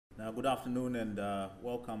Good afternoon and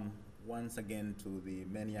welcome once again to the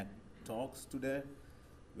Maniac talks today.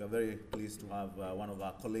 We are very pleased to have one of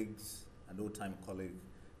our colleagues, an old-time colleague,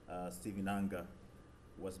 Stephen Ungar,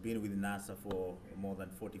 who has been with NASA for more than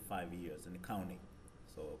 45 years and counting,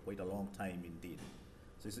 so quite a long time indeed.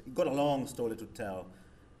 So he's got a long story to tell.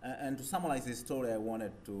 And to summarize his story, I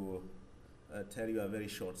wanted to tell you a very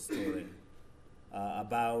short story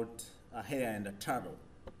about a hare and a turtle.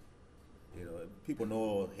 You know, people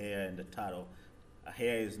know hare and the turtle. A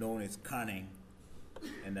hare is known as cunning,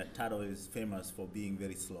 and the turtle is famous for being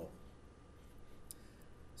very slow.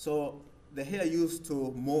 So the hare used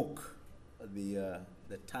to mock the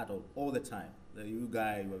turtle all the time. You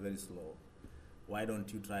guys were very slow. Why don't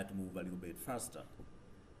you try to move a little bit faster?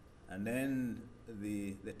 And then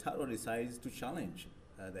the turtle decides to challenge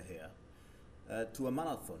the hare to a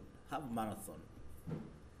marathon, half marathon.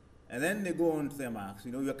 And then they go on to their marks.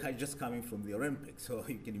 You know, you're just coming from the Olympics, so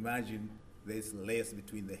you can imagine this race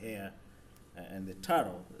between the hare and the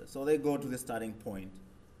turtle. So they go to the starting point,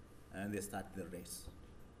 and they start the race.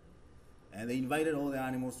 And they invited all the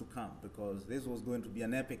animals to come, because this was going to be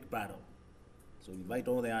an epic battle. So invite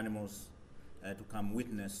all the animals to come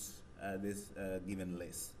witness this given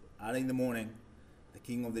race. Early in the morning, the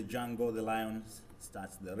king of the jungle, the lion,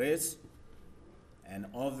 starts the race, and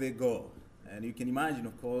off they go. And you can imagine,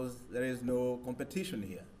 of course, there is no competition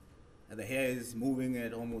here. And the hare is moving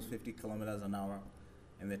at almost 50 kilometers an hour,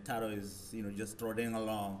 and the turtle is, just trotting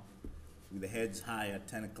along with the heads high at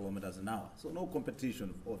 10 kilometers an hour. So no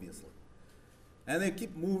competition, obviously. And they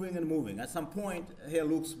keep moving and moving. At some point, the hare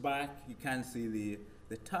looks back, you can't see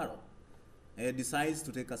the turtle. And it decides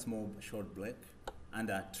to take a short break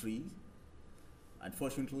under a tree.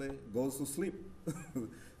 Unfortunately, goes to sleep.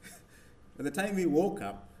 By the time we woke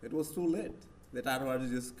up, it was too late. The turtle had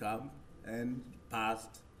just come and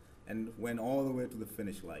passed and went all the way to the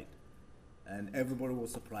finish line. And everybody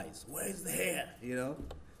was surprised. Where is the hare?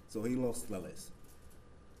 So he lost the race.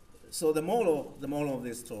 So the moral of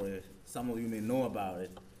this story, some of you may know about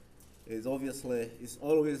it, is obviously it's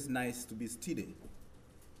always nice to be steady.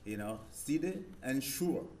 Steady and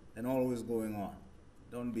sure and always going on.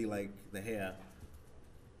 Don't be like the hare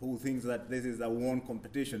who thinks that this is a won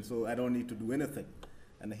competition, so I don't need to do anything.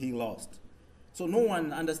 And he lost. So no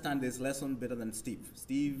one understands this lesson better than Steve.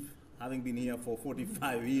 Steve, having been here for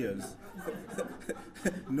 45 years,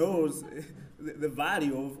 knows the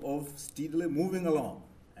value of steadily moving along.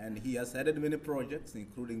 And he has headed many projects,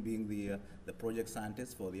 including being the project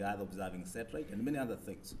scientist for the Earth Observing Satellite and many other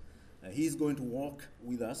things. He's going to walk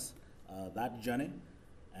with us that journey,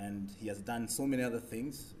 and he has done so many other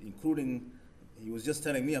things, including, he was just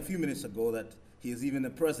telling me a few minutes ago that he is even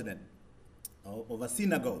the president of a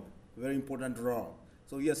synagogue, very important role.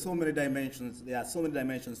 So he has so many dimensions, there are so many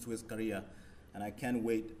dimensions to his career, and I can't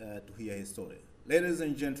wait to hear his story. Ladies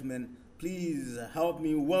and gentlemen, please help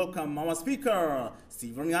me welcome our speaker,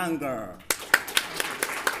 Stephen Ungar.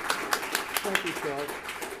 Thank you, George.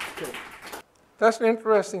 Okay. That's an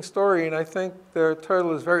interesting story, and I think the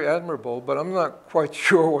turtle is very admirable, but I'm not quite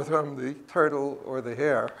sure whether I'm the turtle or the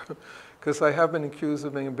hare, because I have been accused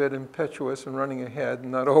of being a bit impetuous and running ahead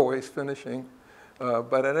and not always finishing.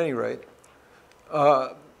 But at any rate,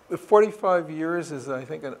 45 years is, I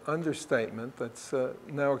think, an understatement. That's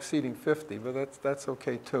now exceeding 50, but that's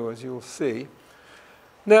okay too, as you'll see.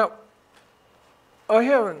 Now, I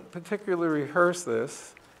haven't particularly rehearsed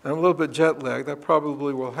this. I'm a little bit jet lagged. That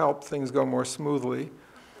probably will help things go more smoothly.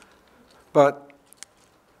 But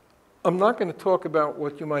I'm not going to talk about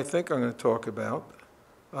what you might think I'm going to talk about.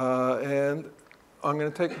 And I'm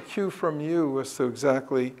going to take a cue from you as to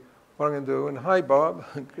exactly what I'm going to do. And hi, Bob.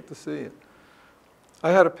 Good to see you. I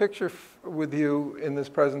had a picture with you in this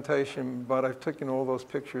presentation, but I've taken all those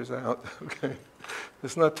pictures out. Okay,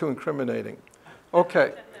 it's not too incriminating.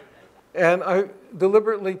 Okay, and I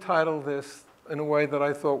deliberately titled this in a way that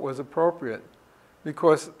I thought was appropriate,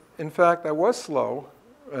 because in fact I was slow.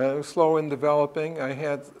 I was slow in developing. I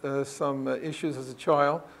had some issues as a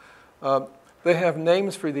child. They have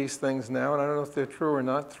names for these things now, and I don't know if they're true or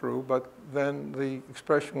not true, but then the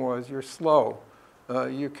expression was, you're slow.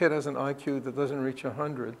 Your kid has an IQ that doesn't reach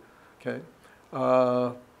 100, okay?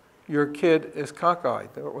 Your kid is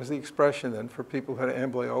cockeyed. That was the expression then for people who had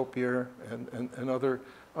amblyopia and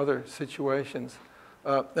other situations.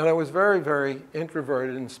 And I was very, very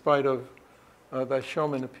introverted in spite of that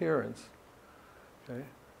showman appearance, okay?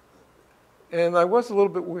 And I was a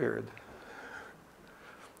little bit weird.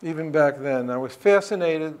 Even back then, I was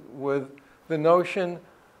fascinated with the notion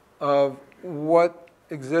of what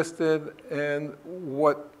existed and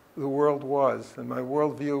what the world was. And my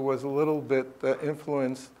worldview was a little bit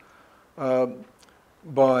influenced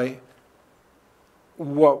by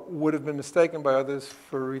what would have been mistaken by others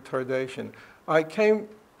for retardation. I came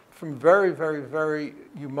from very, very, very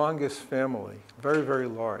humongous family, very, very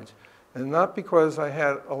large. And not because I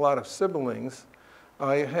had a lot of siblings.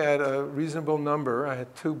 I had a reasonable number. I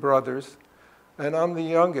had 2 brothers, and I'm the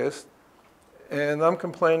youngest. And I'm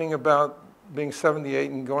complaining about being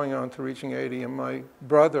 78 and going on to reaching 80. And my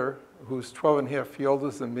brother, who's 12 and a half years older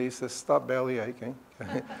than me, says, "Stop belly aching."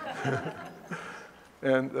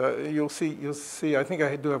 And you'll see, I think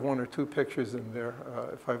I do have 1 or 2 pictures in there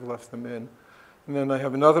if I've left them in. And then I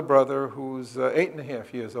have another brother who's 8 and a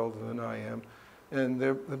half years older than I am. And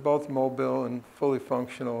they're both mobile and fully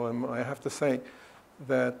functional. And I have to say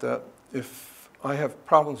that if I have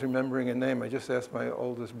problems remembering a name, I just ask my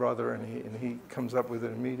oldest brother, and he comes up with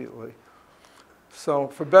it immediately. So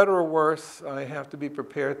for better or worse, I have to be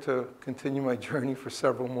prepared to continue my journey for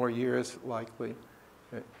several more years, likely.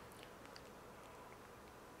 Okay.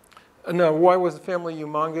 Now, why was the family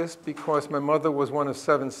humongous? Because my mother was one of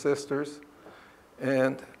 7 sisters.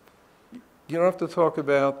 And you don't have to talk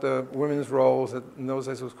about women's roles. In those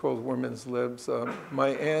days, it was called women's libs. My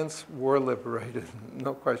aunts were liberated,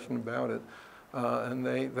 no question about it. And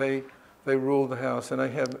they ruled the house. And I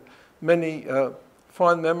have many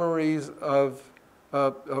fond memories of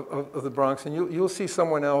the Bronx. And you'll see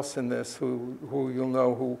someone else in this who you'll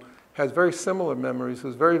know who has very similar memories,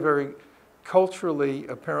 who's very, very culturally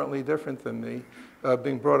apparently different than me,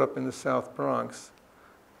 being brought up in the South Bronx.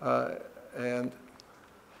 And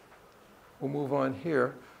we'll move on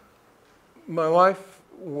here. My life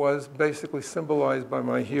was basically symbolized by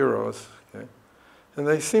my heroes, okay? And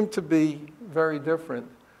they seem to be very different.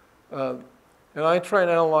 And I try and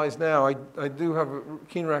analyze now. I do have a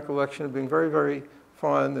keen recollection of being very, very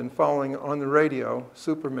fond and following on the radio,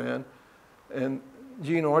 Superman, and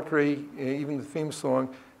Gene Autry, even the theme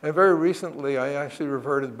song. And very recently, I actually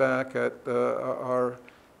reverted back at our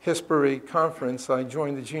History conference. I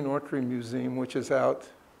joined the Gene Autry Museum, which is out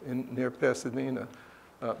near Pasadena.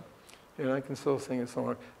 And I can still sing a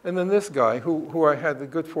song. And then this guy, who I had the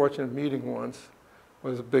good fortune of meeting once,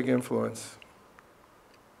 was a big influence.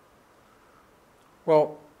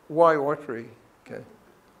 Well, why Autry? Okay.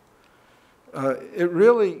 It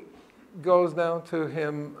really goes down to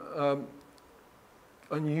him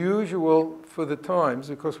unusual for the times,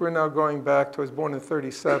 because we're now going back to, I was born in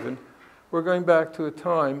 1937, we're going back to a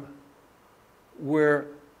time where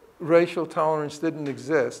racial tolerance didn't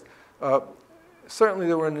exist. Certainly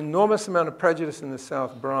there were an enormous amount of prejudice in the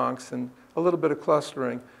South Bronx and a little bit of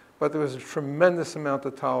clustering, but there was a tremendous amount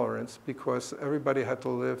of tolerance because everybody had to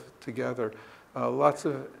live together. Lots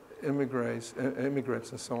of immigrants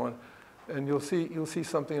and so on. And you'll see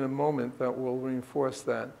something in a moment that will reinforce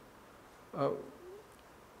that.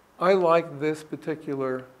 I like this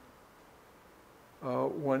particular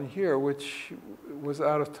one here, which was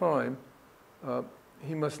out of time.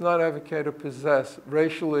 He must not advocate or possess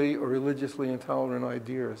racially or religiously intolerant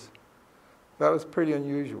ideas. That was pretty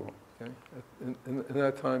unusual, okay, in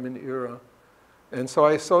that time and era. And so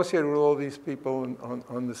I associated with all these people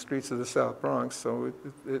on the streets of the South Bronx, so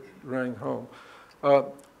it rang home.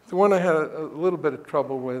 The one I had a little bit of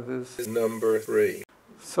trouble with is number 3.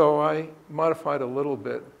 So I modified a little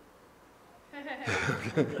bit.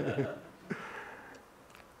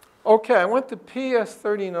 Okay, I went to PS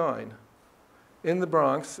 39 in the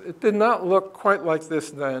Bronx. It did not look quite like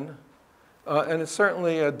this then. And it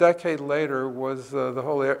certainly a decade later was the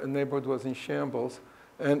whole neighborhood was in shambles.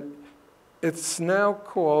 And it's now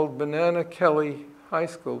called Banana Kelly High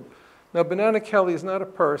School. Now, Banana Kelly is not a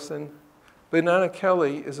person. Banana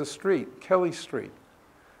Kelly is a street, Kelly Street.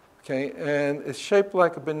 Okay, and it's shaped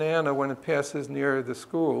like a banana when it passes near the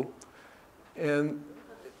school. And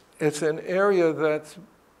it's an area that's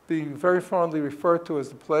being very fondly referred to as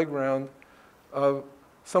the playground of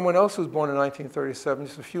someone else who was born in 1937,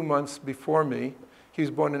 just a few months before me. He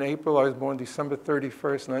was born in April. I was born December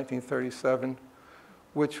 31st, 1937,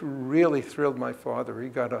 which really thrilled my father. He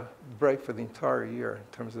got a break for the entire year in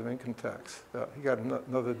terms of income tax. He got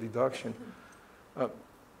another deduction.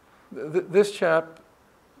 This chap's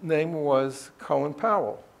name was Colin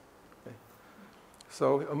Powell. Okay.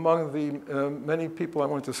 So among the many people I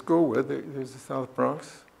went to school with, there's the South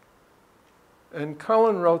Bronx. And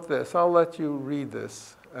Colin wrote this. I'll let you read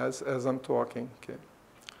this as I'm talking. Okay.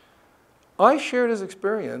 I shared his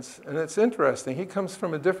experience, and it's interesting. He comes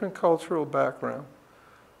from a different cultural background.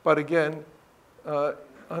 But again, I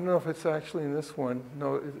don't know if it's actually in this one.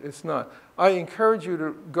 No, it's not. I encourage you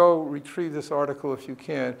to go retrieve this article if you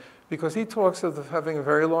can, because he talks of having a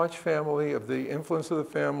very large family, of the influence of the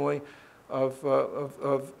family, of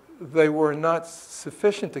they were not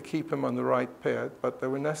sufficient to keep him on the right path, but they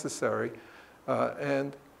were necessary.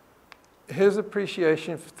 And his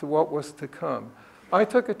appreciation to what was to come. I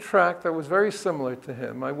took a track that was very similar to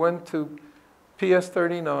him. I went to PS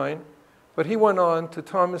 39, but he went on to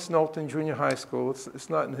Thomas Knowlton Junior High School. It's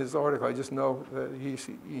not in his article, I just know that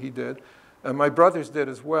he did. And my brothers did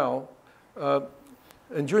as well.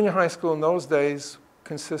 And junior high school in those days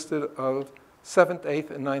consisted of 7th,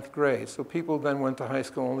 8th, and 9th grade. So people then went to high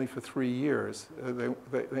school only for 3 years.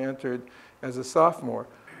 They entered as a sophomore.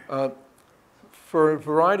 For a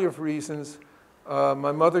variety of reasons,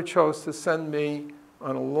 my mother chose to send me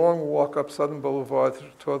on a long walk up Southern Boulevard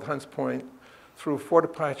toward Hunts Point, through Fort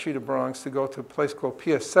Apache to Bronx, to go to a place called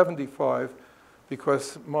PS 75,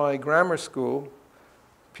 because my grammar school,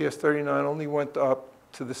 PS 39, only went up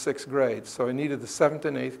to the 6th grade. So I needed the 7th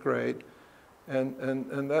and 8th grade.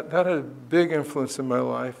 And that had a big influence in my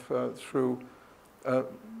life through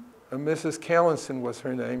Mrs. Kalinson was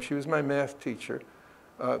her name. She was my math teacher.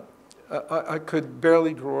 I could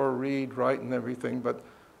barely draw, read, write, and everything, but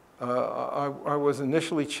I was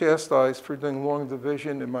initially chastised for doing long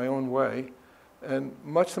division in my own way. And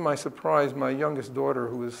much to my surprise, my youngest daughter,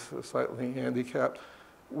 who was slightly handicapped,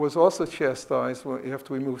 was also chastised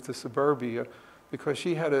after we moved to suburbia, because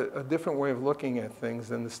she had a different way of looking at things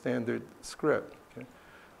than the standard script. Okay?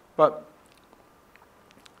 But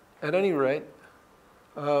at any rate,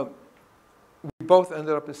 we both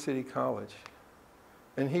ended up at City College.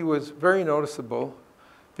 And he was very noticeable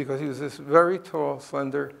because he was this very tall,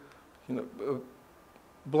 slender,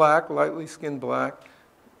 black, lightly skinned black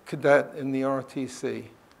cadet in the ROTC.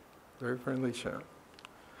 Very friendly chap.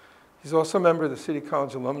 He's also a member of the City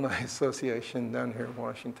College Alumni Association down here in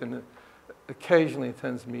Washington, and occasionally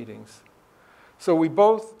attends meetings. So we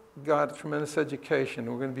both got a tremendous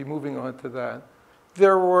education. We're going to be moving on to that.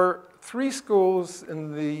 There were 3 schools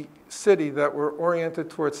in the city that were oriented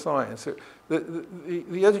towards science.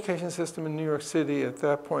 The education system in New York City at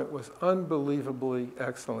that point was unbelievably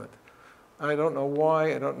excellent. I don't know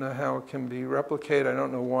why, I don't know how it can be replicated, I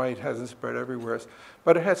don't know why it hasn't spread everywhere.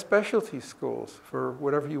 But it had specialty schools for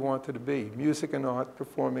whatever you wanted to be: music and art,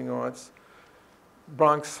 performing arts,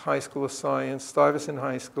 Bronx High School of Science, Stuyvesant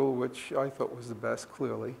High School, which I thought was the best,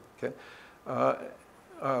 clearly. Okay?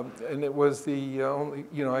 And it was the only,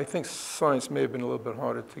 I think science may have been a little bit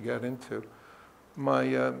harder to get into.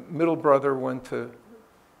 My middle brother went to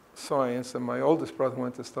science, and my oldest brother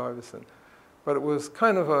went to Stuyvesant. But it was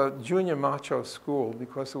kind of a junior macho school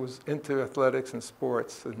because it was into athletics and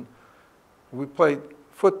sports. And we played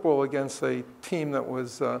football against a team that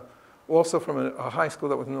was also from a high school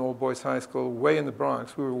that was an old boys high school way in the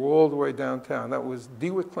Bronx. We were all the way downtown. That was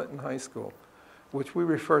DeWitt Clinton High School, which we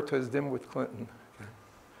refer to as Dimwit Clinton.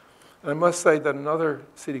 And I must say that another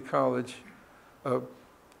City College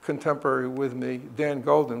contemporary with me, Dan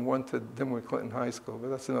Golden, went to Dimwit Clinton High School, but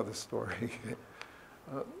that's another story.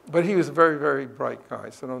 But he was a very, very bright guy,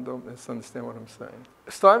 so don't misunderstand what I'm saying.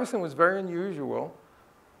 Stuyvesant was very unusual.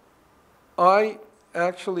 I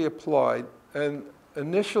actually applied, and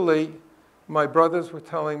initially my brothers were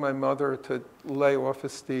telling my mother to lay off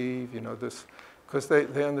of Steve, because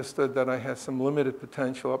they understood that I had some limited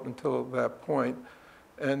potential up until that point.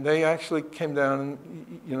 And they actually came down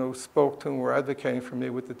and spoke to him, were advocating for me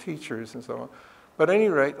with the teachers and so on. But at any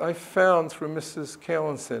rate, I found through Mrs.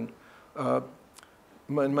 Kalinson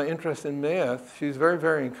my interest in math. She was very,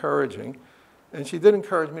 very encouraging. And she did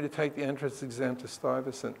encourage me to take the entrance exam to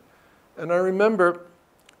Stuyvesant. And I remember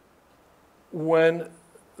when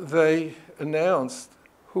they announced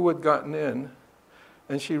who had gotten in,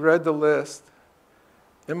 and she read the list,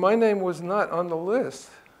 and my name was not on the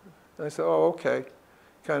list. And I said, oh, okay.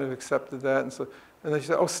 Kind of accepted that. And they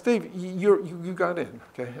said, oh, Steve, you got in.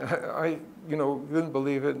 Okay. I didn't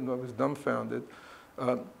believe it, and I was dumbfounded.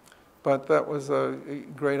 But that was a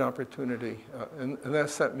great opportunity, and that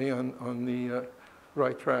set me on the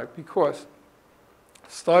right track, because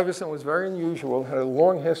Stuyvesant was very unusual, had a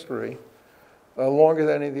long history, longer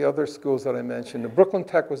than any of the other schools that I mentioned. The Brooklyn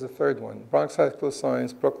Tech was the third one: Bronx High School of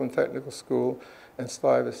Science, Brooklyn Technical School, and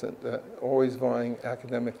Stuyvesant, always vying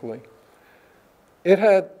academically. It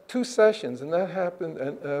had 2 sessions, and that happened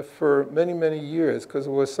for many, many years, because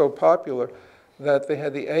it was so popular that they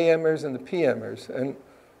had the AMers and the PMers. And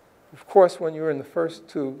of course, when you were in the first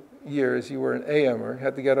 2 years, you were an AMer,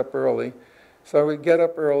 had to get up early. So I would get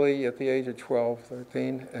up early at the age of 12,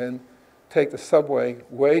 13, and take the subway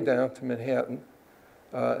way down to Manhattan,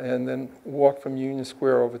 and then walk from Union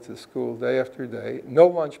Square over to the school day after day. No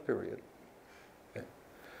lunch period. Okay.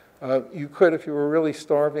 You could, if you were really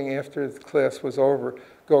starving after the class was over,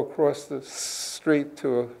 go across the street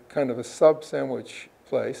to a kind of a sub-sandwich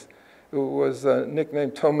place. It was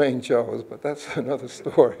nicknamed Ptomaine Joe's, but that's another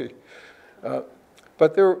story.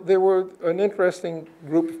 But there were an interesting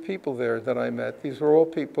group of people there that I met. These were all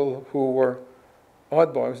people who were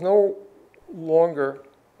oddball. I was no longer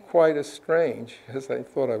quite as strange as I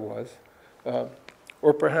thought I was.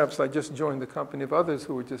 Or perhaps I just joined the company of others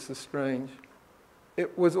who were just as strange.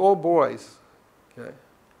 It was all boys. Okay?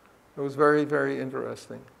 It was very, very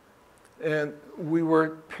interesting. And we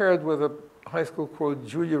were paired with a high school called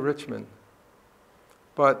Julia Richmond.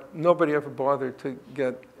 But nobody ever bothered to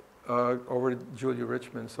get over to Julia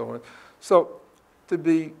Richmond and so on. So to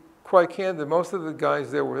be quite candid, most of the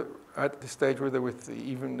guys there were at the stage where they were,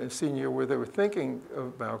 even a senior, where they were thinking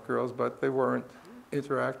about girls, but they weren't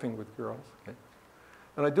interacting with girls. Okay?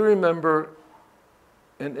 And I do remember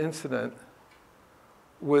an incident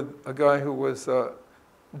with a guy who was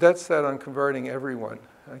dead set on converting everyone.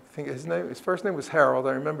 I think his first name was Harold.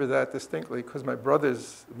 I remember that distinctly because my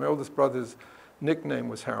oldest brother's nickname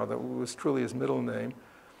was Harold. That was truly his middle name.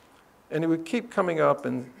 And he would keep coming up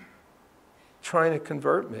and trying to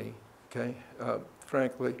convert me, okay,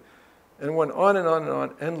 frankly. And it went on and on and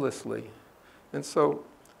on endlessly. And so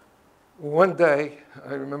one day,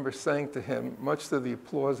 I remember saying to him, much to the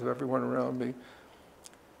applause of everyone around me,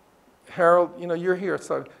 Harold, you know, you're here,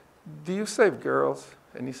 so do you save girls?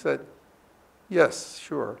 And he said, yes,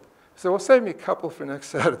 sure. So well, save me a couple for next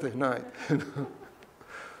Saturday night.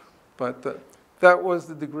 But that was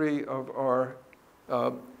the degree of our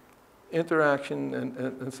interaction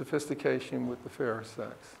and sophistication with the fairer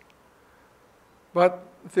sex. But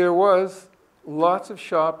there was lots of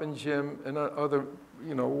shop and gym and other,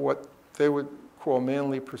 you know, what they would call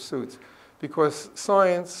manly pursuits, because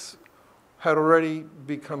science had already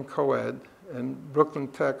become co-ed, and Brooklyn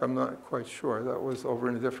Tech, I'm not quite sure. That was over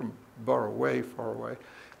in a different borough, way far away.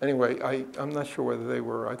 Anyway, I'm not sure whether they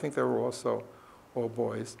were. I think they were also all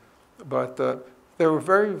boys. But they were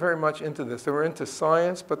very, very much into this. They were into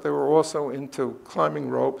science, but they were also into climbing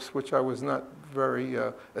ropes, which I was not very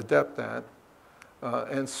adept at,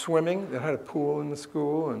 and swimming. They had a pool in the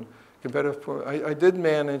school and competitive pool. I did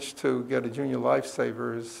manage to get a junior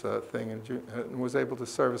lifesavers thing and was able to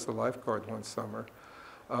serve as a lifeguard one summer.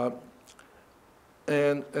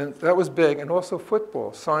 And that was big, and also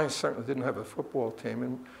football. Science certainly didn't have a football team,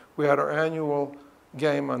 and we had our annual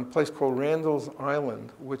game on a place called Randall's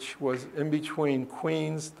Island, which was in between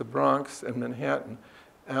Queens, the Bronx, and Manhattan,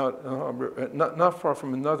 out not far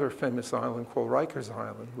from another famous island called Rikers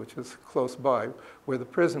Island, which is close by, where the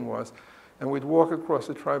prison was. And we'd walk across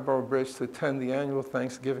the Triborough Bridge to attend the annual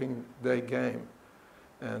Thanksgiving Day game.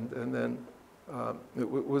 And then it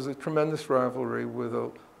was a tremendous rivalry with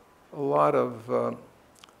a lot of,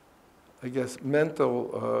 I guess,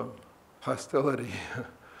 mental hostility.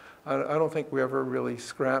 I don't think we ever really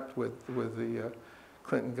scrapped with the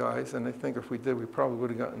Clinton guys, and I think if we did, we probably would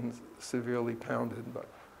have gotten severely pounded, but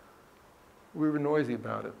we were noisy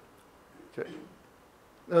about it. Okay.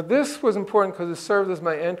 Now this was important because it served as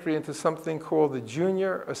my entry into something called the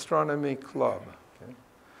Junior Astronomy Club. Okay.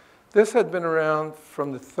 This had been around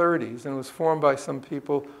from the 30s and was formed by some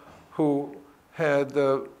people who had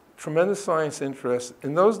tremendous science interest.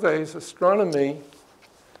 In those days, astronomy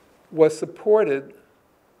was supported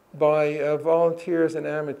by volunteers and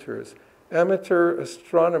amateurs. Amateur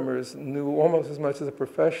astronomers knew almost as much as the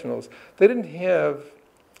professionals. They didn't have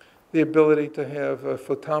the ability to have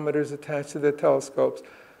photometers attached to their telescopes.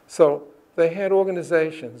 So they had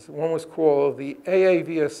organizations. One was called the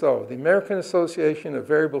AAVSO, the American Association of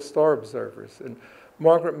Variable Star Observers, and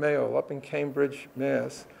Margaret Mayo up in Cambridge,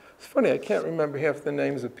 Mass. It's funny, I can't remember half the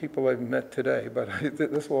names of people I've met today, but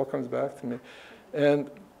this all comes back to me. And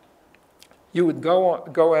you would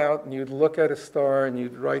go out and you'd look at a star and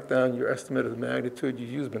you'd write down your estimate of the magnitude. You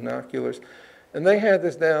use binoculars. And they had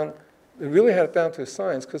this down, they really had it down to a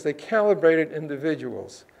science because they calibrated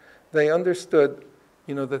individuals. They understood,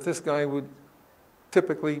 you know, that this guy would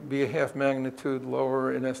typically be a half magnitude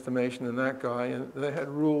lower in estimation than that guy. And they had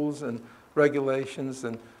rules and regulations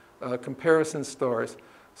and comparison stars.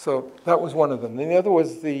 So that was one of them. And the other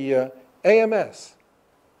was the AMS.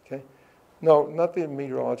 Okay? No, not the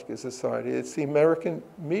Meteorological Society. It's the American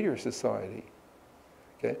Meteor Society.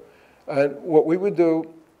 Okay? And what we would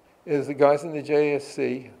do is the guys in the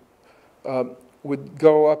JSC would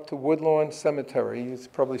go up to Woodlawn Cemetery. You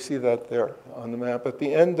probably see that there on the map. At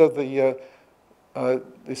the end of the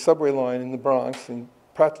subway line in the Bronx, and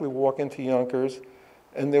practically walk into Yonkers.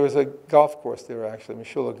 And there was a golf course there, actually,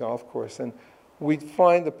 Mishula Golf Course. And we'd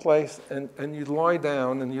find a place, and you'd lie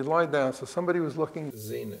down, so somebody was looking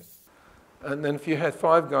zenith. And then if you had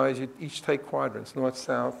 5 guys, you'd each take quadrants, north,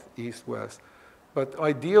 south, east, west. But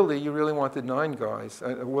ideally, you really wanted 9 guys.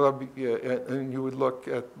 And you would look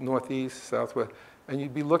at northeast, southwest, and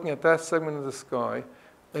you'd be looking at that segment of the sky,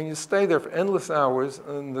 and you'd stay there for endless hours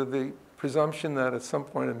under the presumption that at some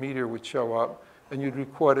point a meteor would show up, and you'd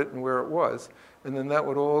record it and where it was. And then that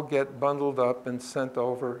would all get bundled up and sent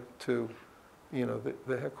over to,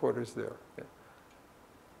 the headquarters there. Okay.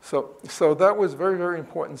 So that was very, very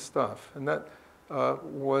important stuff. And that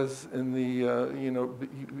was in the,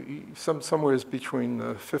 somewhere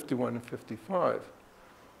between 51 and 55.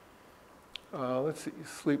 Let's see,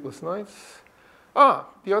 sleepless nights.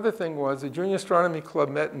 The other thing was the Junior Astronomy Club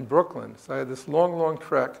met in Brooklyn. So I had this long, long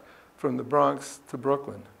trek from the Bronx to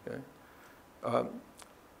Brooklyn. Okay?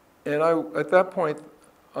 And at that point,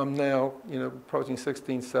 I'm now, approaching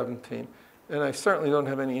 16, 17. And I certainly don't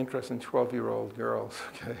have any interest in 12-year-old girls.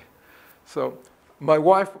 Okay? So my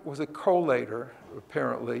wife was a collator,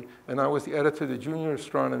 apparently, and I was the editor of the Junior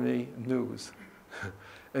Astronomy News.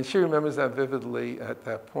 And she remembers that vividly at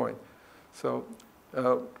that point. So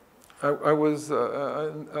I'll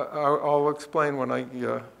explain when I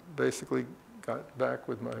basically got back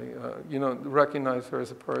with my, recognized her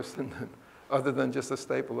as a person other than just a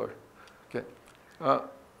stapler. Okay.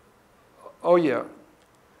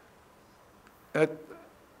 At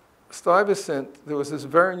Stuyvesant, there was this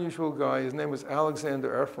very unusual guy. His name was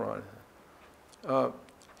Alexander Efron.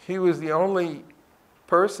 He was the only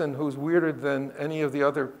person who was weirder than any of the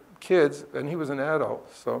other kids, and he was an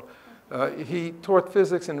adult. So he taught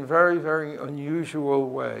physics in a very, very unusual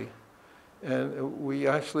way. And we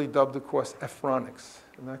actually dubbed the course Efronics,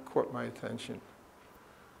 and that caught my attention.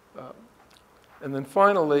 And then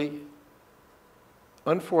finally,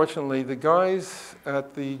 unfortunately, the guys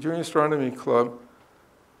at the Junior Astronomy Club,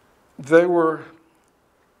 they were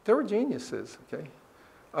geniuses, okay?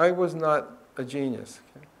 I was not a genius,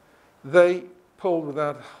 okay? They pulled,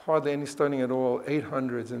 without hardly any studying at all,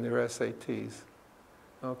 800s in their SATs.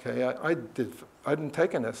 Okay, I didn't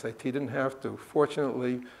take an SAT, didn't have to.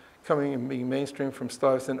 Fortunately, coming and being mainstream from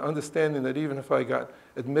Stuyvesant, understanding that even if I got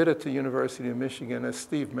admitted to University of Michigan, as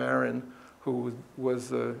Steve Marin, who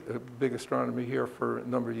was a big astronomer here for a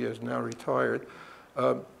number of years, now retired,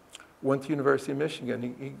 went to University of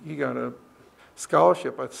Michigan. He got a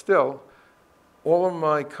scholarship, but still, all of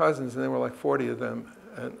my cousins, and there were like 40 of them,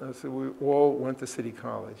 and so we all went to City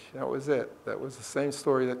College. That was it. That was the same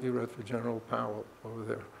story that you read for General Powell over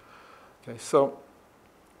there. Okay, so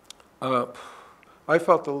I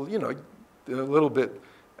felt a little bit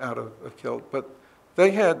out of kilt, but they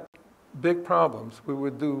had big problems. We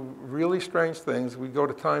would do really strange things. We'd go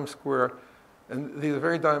to Times Square, and these are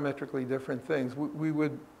very diametrically different things. We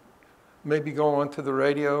would maybe go onto the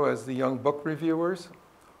radio as the young book reviewers,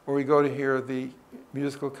 or we go to hear the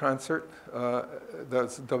musical concert,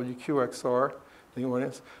 that's WQXR, the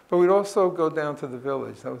audience. But we'd also go down to the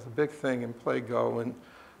village. That was a big thing, and play Go and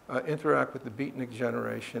interact with the beatnik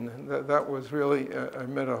generation. And that was really, I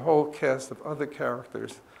met a whole cast of other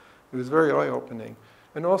characters. It was very eye-opening.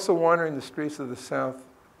 And also wandering the streets of the South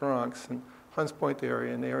Bronx and Hunts Point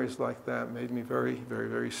area and areas like that made me very, very,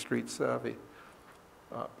 very street savvy.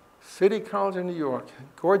 City College in New York,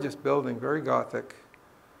 gorgeous building, very Gothic.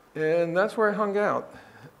 And that's where I hung out,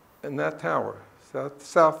 in that tower,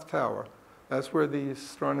 South Tower. That's where the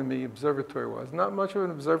astronomy observatory was. Not much of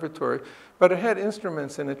an observatory, but it had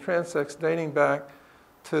instruments in it, transects dating back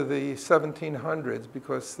to the 1700s,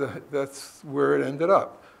 because that's where it ended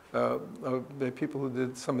up. The people who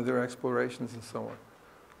did some of their explorations and so on.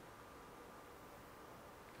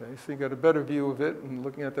 Okay, so you got a better view of it, and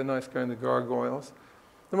looking at the nice guy and the gargoyles.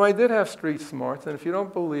 Now, I did have street smarts, and if you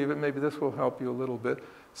don't believe it, maybe this will help you a little bit.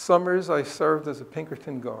 Summers, I served as a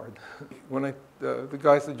Pinkerton guard. When the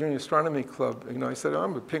guys at the Junior Astronomy Club, I said,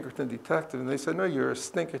 I'm a Pinkerton detective, and they said, no, you're a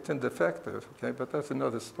Stinkerton defective. Okay, but that's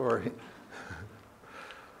another story.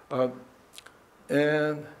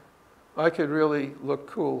 And I could really look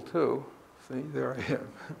cool too. See, there I am.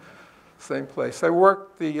 Same place. I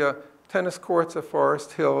worked the tennis courts at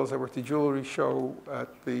Forest Hills. I worked the jewelry show at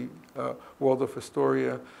the Waldorf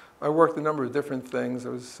Astoria. I worked a number of different things. I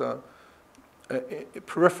was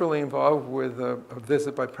peripherally involved with a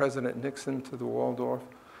visit by President Nixon to the Waldorf.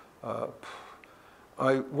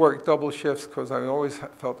 I worked double shifts because I always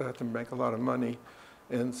felt I had to make a lot of money.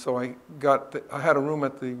 And so I had a room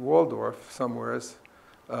at the Waldorf somewheres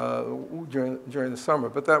during the summer,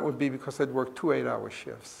 but that would be because I'd work 2 8-hour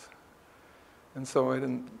shifts. And so I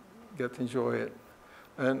didn't get to enjoy it.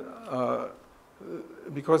 And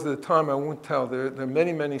because of the time, I won't tell. There are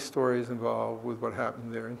many, many stories involved with what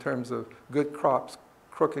happened there in terms of good crops,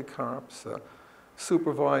 crooked cops,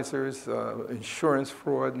 supervisors, insurance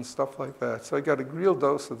fraud, and stuff like that. So I got a real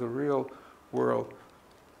dose of the real world.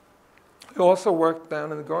 He also worked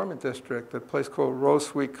down in the garment district at a place called Rose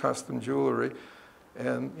Sweet Custom Jewelry,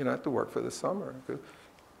 and I had to work for the summer.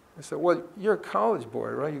 I said, well, you're a college boy,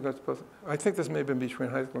 right? I think this may have been between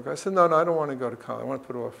high school. I said, no, I don't want to go to college. I want to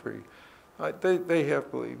put it off free. They have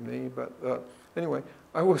believed me, but anyway,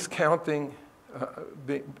 I was counting,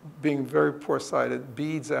 being very poor-sighted,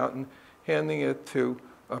 beads out and handing it to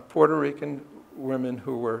Puerto Rican women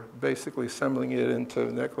who were basically assembling it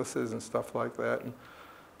into necklaces and stuff like that.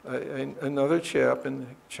 And another chap, and the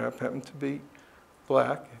chap happened to be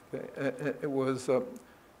black.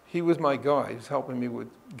 He was my guy. He was helping me with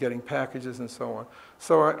getting packages and so on.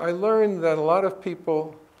 So I learned that a lot of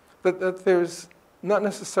people, that there's not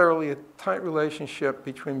necessarily a tight relationship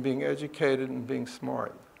between being educated and being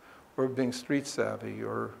smart, or being street savvy,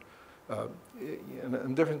 or and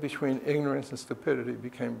the difference between ignorance and stupidity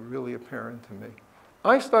became really apparent to me.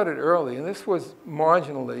 I started early, and this was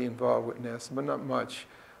marginally involved with NASA, but not much.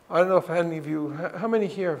 I don't know if any of you, how many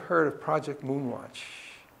here have heard of Project Moonwatch?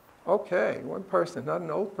 Okay, one person, not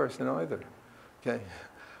an old person either. Okay,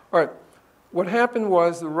 all right. What happened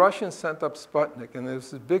was the Russians sent up Sputnik, and there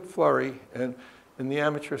was this big flurry in the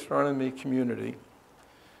amateur astronomy community.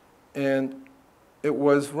 And it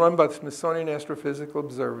was run by the Smithsonian Astrophysical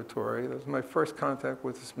Observatory. That was my first contact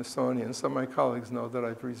with the Smithsonian. Some of my colleagues know that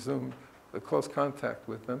I've resumed a close contact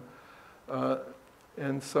with them.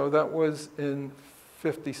 And so that was in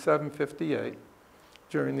 57, 58,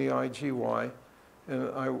 during the IGY. And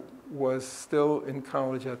I was still in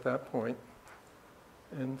college at that point.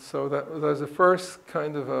 And so that was the first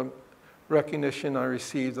kind of recognition I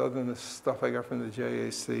received, other than the stuff I got from the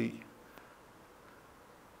JAC.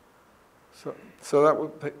 So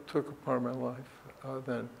that took a part of my life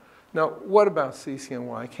then. Now, what about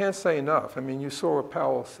CCNY? I can't say enough. I mean, you saw what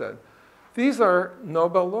Powell said. These are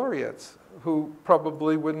Nobel laureates who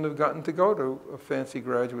probably wouldn't have gotten to go to a fancy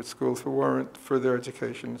graduate school if it weren't for their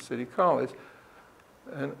education at City College.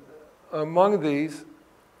 And among these,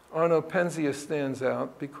 Arno Penzias stands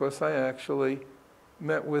out because I actually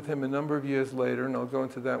met with him a number of years later, and I'll go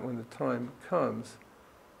into that when the time comes.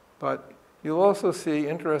 But you'll also see,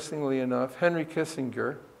 interestingly enough, Henry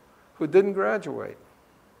Kissinger, who didn't graduate.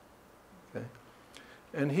 Okay?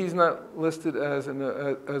 And he's not listed as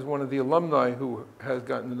one of the alumni who has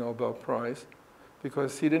gotten the Nobel Prize,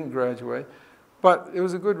 because he didn't graduate. But it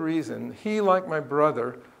was a good reason. He, like my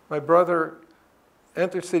brother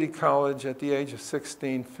entered City College at the age of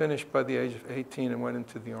 16, finished by the age of 18, and went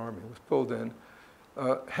into the Army, was pulled in.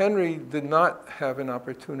 Henry did not have an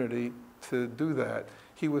opportunity to do that.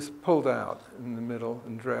 He was pulled out in the middle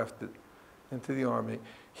and drafted into the Army.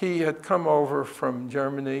 He had come over from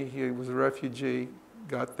Germany. He was a refugee,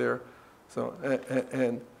 got there. So,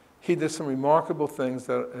 and he did some remarkable things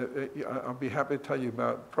that I'll be happy to tell you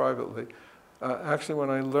about privately. Actually,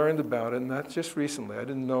 when I learned about it, and that's just recently, I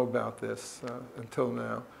didn't know about this until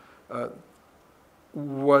now,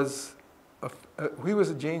 he was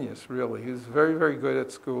a genius, really. He was very, very good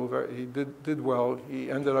at school. He did well.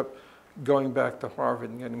 He ended up going back to Harvard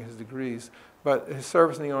and getting his degrees. But his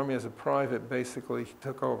service in the Army as a private, basically, he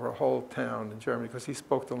took over a whole town in Germany because he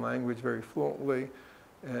spoke the language very fluently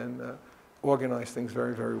and organized things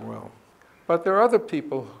very, very well. But there are other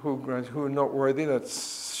people who are noteworthy that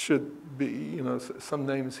should be, some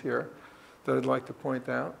names here that I'd like to point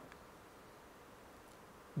out.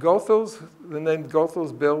 Goethals, the name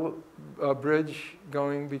Goethals Bridge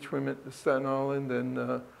going between Staten Island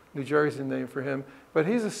and New Jersey, the name for him. But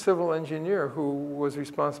he's a civil engineer who was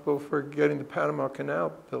responsible for getting the Panama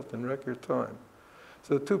Canal built in record time.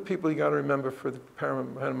 So the two people you got to remember for the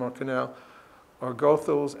Panama Canal are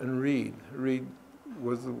Goethals and Reed. Reed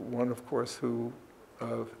was the one, of course, who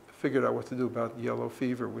figured out what to do about yellow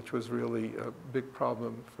fever, which was really a big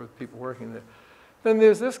problem for people working there. Then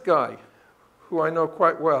there's this guy, who I know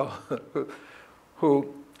quite well,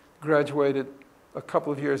 who graduated a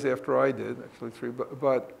couple of years after I did, actually 3,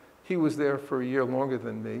 but he was there for a year longer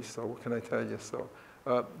than me, so what can I tell you? So,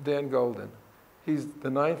 Dan Golden. He's the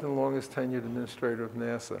 9th and longest tenured administrator of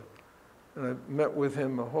NASA. And I met with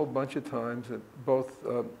him a whole bunch of times,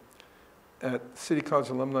 at City College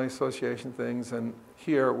Alumni Association things, and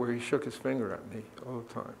here where he shook his finger at me all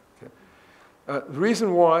the time. Okay. The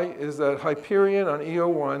reason why is that Hyperion on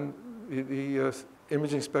EO1, the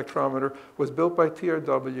imaging spectrometer, was built by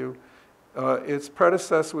TRW. Its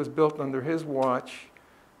predecessor was built under his watch.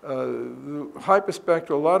 The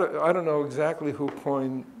hyperspectral, I don't know exactly who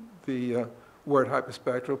coined the word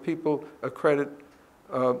hyperspectral. People accredit,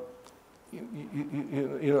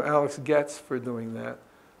 Alex Getz for doing that.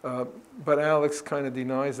 But Alex kind of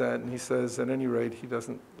denies that, and he says, at any rate, he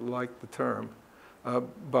doesn't like the term.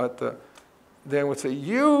 But Dan would say,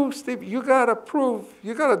 you, Steve, you got to prove,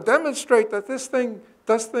 you got to demonstrate that this thing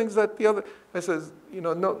does things that the other. I says,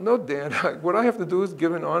 no, Dan, what I have to do is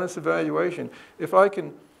give an honest evaluation. If I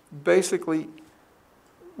can basically,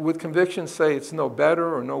 with conviction, say it's no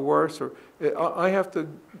better or no worse, or I have to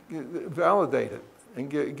validate it and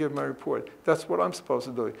give my report. That's what I'm supposed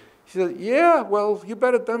to do. He said, yeah, well, you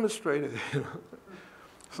better demonstrate it.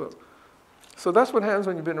 So that's what happens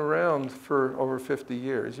when you've been around for over 50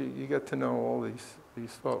 years. You get to know all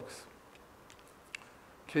these folks.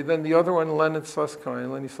 Okay, then the other one, Leonard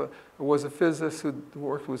Susskind, was a physicist who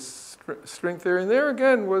worked with string theory. And there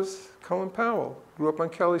again was Colin Powell. Grew up on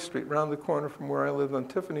Kelly Street, around the corner from where I lived on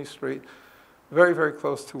Tiffany Street, very, very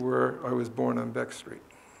close to where I was born on Beck Street.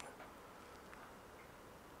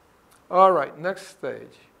 All right, next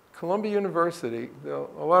stage. Columbia University,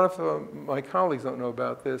 a lot of my colleagues don't know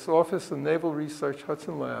about this. Office of Naval Research,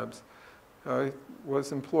 Hudson Labs,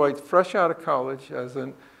 was employed fresh out of college as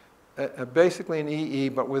basically an EE,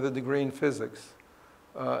 but with a degree in physics,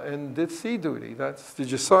 and did sea duty. That's the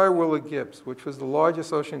Josiah Willard Gibbs, which was the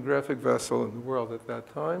largest oceanographic vessel in the world at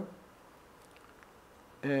that time.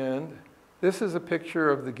 And this is a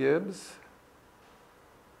picture of the Gibbs.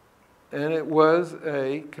 And it was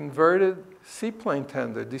a converted seaplane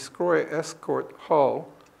tender, destroyer escort hull.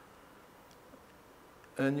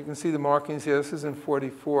 And you can see the markings here. This is in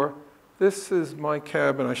 44. This is my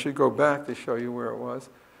cabin. I should go back to show you where it was.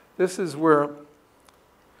 This is where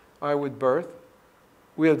I would berth.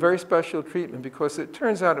 We had very special treatment because it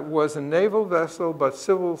turns out it was a naval vessel, but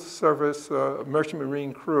civil service, merchant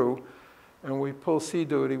marine crew. And we pulled sea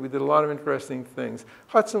duty. We did a lot of interesting things.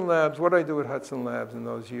 Hudson Labs, what did I do at Hudson Labs in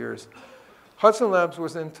those years? Hudson Labs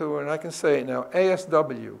was into, and I can say it now,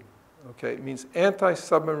 ASW. Okay, it means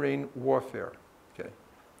anti-submarine warfare. Okay,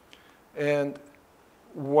 and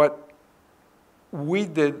what we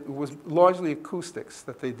did was largely acoustics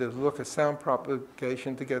that they did, look at sound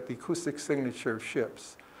propagation to get the acoustic signature of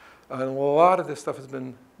ships. And a lot of this stuff has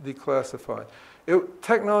been declassified.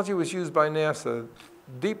 Technology was used by NASA.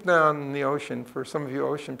 Deep down in the ocean, for some of you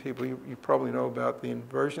ocean people, you probably know about the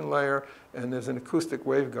inversion layer, and there's an acoustic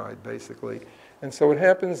waveguide, basically. And so what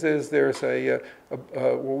happens is there's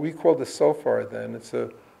what we call the SOFAR then. It's a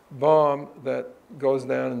bomb that goes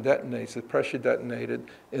down and detonates, it's pressure detonated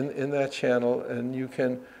in that channel, and you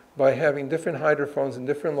can, by having different hydrophones in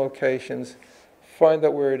different locations, find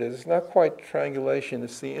out where it is. It's not quite triangulation,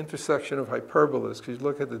 it's the intersection of hyperbolas, because you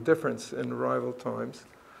look at the difference in arrival times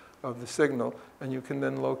of the signal, and you can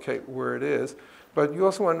then locate where it is. But you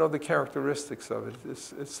also want to know the characteristics of it.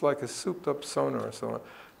 It's like a souped-up sonar or so on.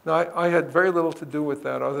 Now, I had very little to do with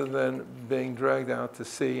that other than being dragged out to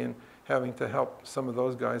sea and having to help some of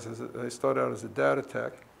those guys as I started out as a data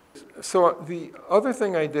tech. So the other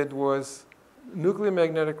thing I did was nuclear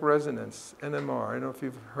magnetic resonance, NMR. I don't know if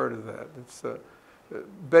you've heard of that. It's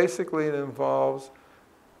basically it involves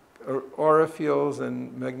aura fields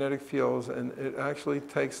and magnetic fields, and it actually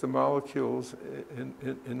takes the molecules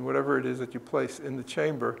in whatever it is that you place in the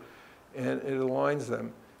chamber, and it aligns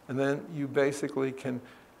them. And then you basically can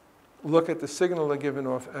look at the signal they're giving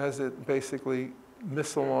off as it basically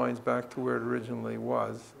misaligns back to where it originally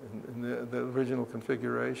was in the original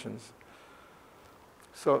configurations.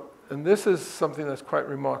 So, and this is something that's quite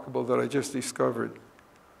remarkable that I just discovered.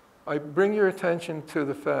 I bring your attention to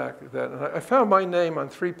the fact that I found my name on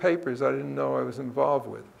 3 papers I didn't know I was involved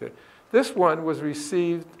with. Okay. This one was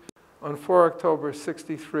received on 4 October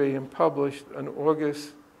 63 and published on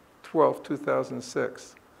August 12,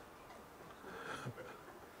 2006.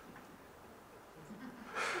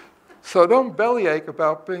 So don't bellyache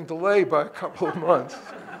about being delayed by a couple of months.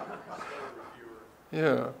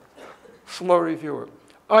 Yeah, slow reviewer.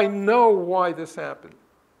 I know why this happened.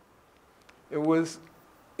 It was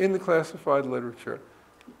in the classified literature.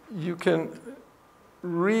 You can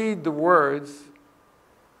read the words.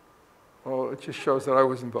 Oh, it just shows that I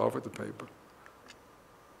was involved with the paper.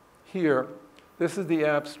 Here, this is the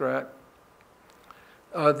abstract.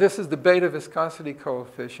 This is the beta viscosity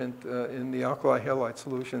coefficient in the alkali halide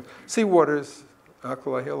solution. Seawater's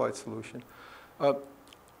alkali halide solution.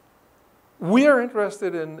 We are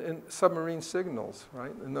interested in submarine signals,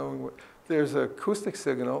 right? And knowing what, there's an acoustic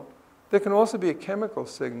signal. There can also be a chemical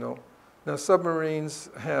signal. Now, submarines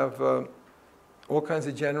have all kinds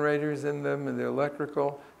of generators in them, and they're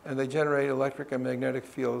electrical, and they generate electric and magnetic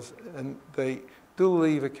fields, and they do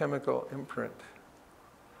leave a chemical imprint.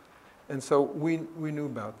 And so we knew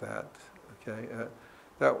about that. Okay,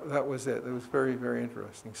 that was it. It was very, very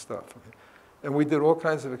interesting stuff. Okay? And we did all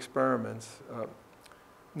kinds of experiments.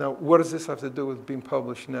 Now, what does this have to do with being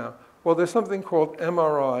published now? Well, there's something called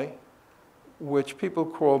MRI, which people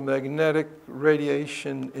call magnetic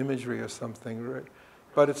radiation imagery or something, right?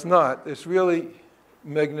 But it's not. It's really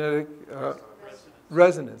magnetic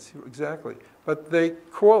resonance, exactly. But they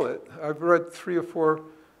call it, I've read 3 or 4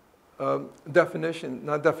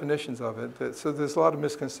 definitions of it, so there's a lot of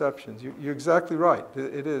misconceptions. You're exactly right.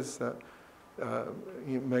 It is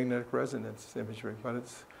magnetic resonance imagery, but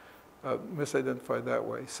it's misidentified that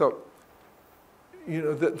way. So, you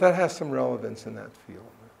know, that has some relevance in that field.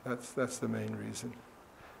 That's the main reason.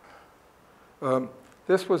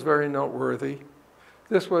 This was very noteworthy.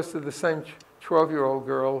 This was to the same 12-year-old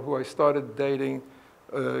girl who I started dating,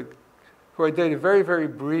 who I dated very, very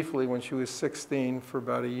briefly when she was 16 for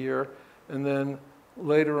about a year. And then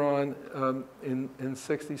later on, in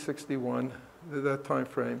 60, 61, that time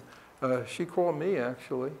frame, she called me,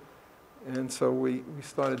 actually. And so we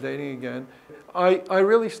started dating again. I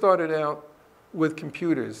really started out with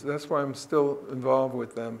computers. That's why I'm still involved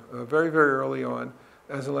with them. Very, very early on,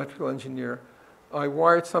 as an electrical engineer, I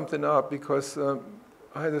wired something up because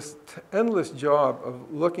I had this endless job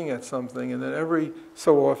of looking at something, and then every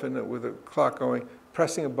so often, with a clock going,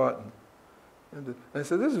 pressing a button. And I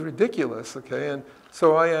said, this is ridiculous, okay? And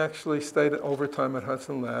so I actually stayed overtime at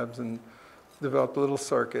Hudson Labs and developed a little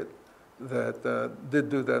circuit that did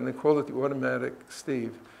do that, and they called it the automatic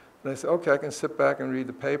Steve. And I said, okay, I can sit back and read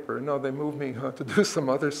the paper. No, they moved me to do some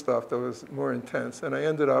other stuff that was more intense. And I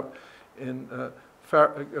ended up in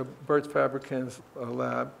Bert Fabricant's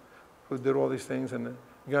lab, who did all these things, and a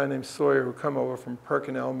guy named Sawyer who come over from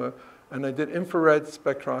Perkin-Elmer, and I did infrared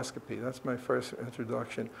spectroscopy. That's my first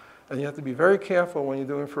introduction. And you have to be very careful when you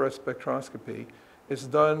do infrared spectroscopy. It's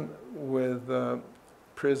done with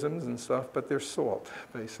prisms and stuff, but they're salt,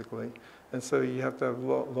 basically. And so you have to have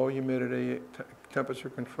low humidity, temperature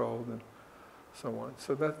controlled, and so on.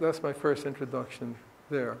 So that's my first introduction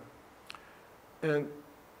there. And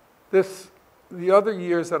the other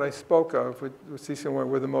years that I spoke of with CCNY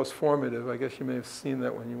were the most formative. I guess you may have seen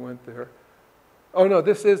that when you went there. Oh no,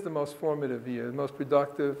 this is the most formative year, the most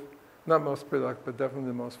productive, not most productive, but definitely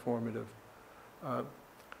the most formative.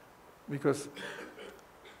 Because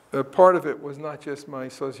part of it was not just my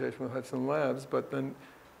association with Hudson Labs, but then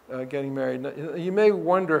getting married. You may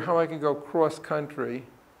wonder how I could go cross-country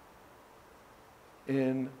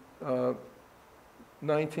in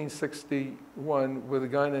 1961 with a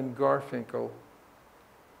guy named Garfinkel.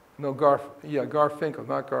 No, Garfinkel,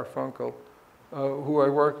 not Garfunkel, who I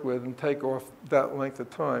worked with, and take off that length of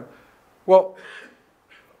time. Well,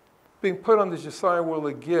 being put on the Josiah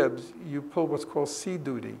Willard Gibbs, you pull what's called sea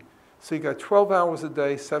duty. So you got 12 hours a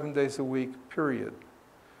day, 7 days a week, period.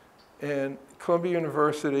 And Columbia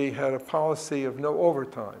University had a policy of no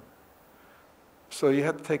overtime. So you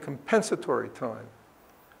had to take compensatory time.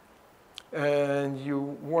 And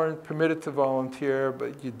you weren't permitted to volunteer,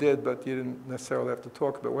 but you did, but you didn't necessarily have to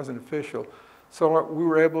talk about it. It wasn't official. So we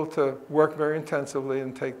were able to work very intensively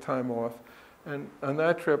and take time off. And on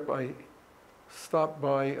that trip, I stopped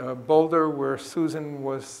by Boulder, where Susan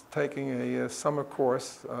was taking a summer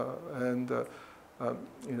course, and you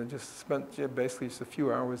know, just spent basically just a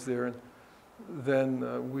few hours there. And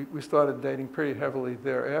then we started dating pretty heavily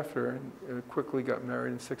thereafter, and quickly got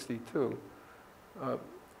married in '62.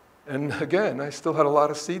 And again, I still had a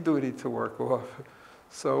lot of sea duty to work off.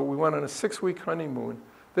 So we went on a 6-week honeymoon.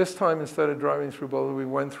 This time, instead of driving through Boulder, we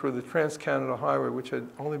went through the Trans-Canada Highway, which had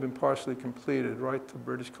only been partially completed, right to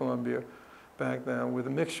British Columbia, back down, with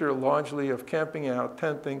a mixture largely of camping out,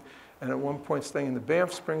 tenting, and at one point staying in the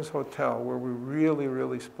Banff Springs Hotel, where we really,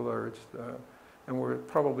 really splurged, and were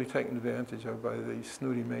probably taken advantage of by the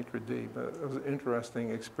snooty maitre d'. But it was an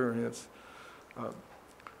interesting experience.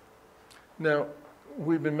 Now,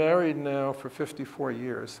 we've been married now for 54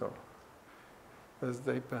 years, so let's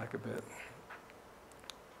date back a bit.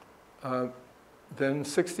 Then in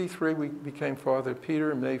 '63, we became father of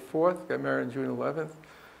Peter, May 4th, got married on June 11th.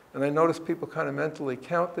 And I noticed people kind of mentally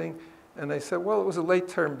counting, and I said, well, it was a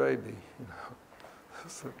late-term baby. You know?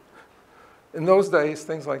 So, in those days,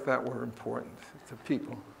 things like that were important to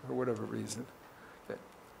people, for whatever reason. Okay.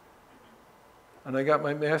 And I got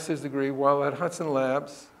my master's degree while at Hudson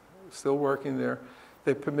Labs, still working there.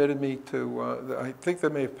 They permitted me to, I think they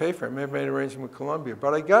may have paid for it, may have made an arrangement with Columbia,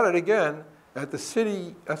 but I got it again at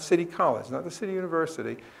City College, not the City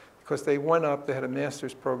University, because they went up, they had a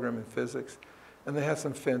master's program in physics, and they had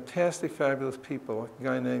some fantastic, fabulous people, a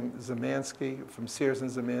guy named Zemansky from Sears and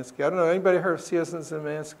Zemansky. I don't know, anybody heard of Sears and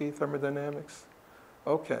Zemansky, thermodynamics?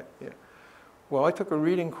 Okay, yeah. Well, I took a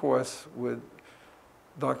reading course with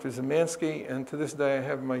Dr. Zemansky, and to this day I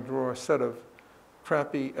have in my drawer a set of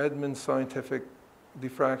crappy Edmund scientific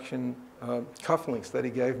diffraction cufflinks that he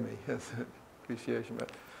gave me as an appreciation. But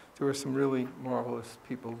There were some really marvelous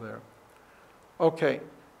people there. Okay,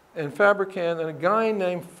 and Fabricant, and a guy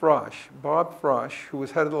named Frosch, Bob Frosch, who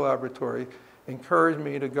was head of the laboratory, encouraged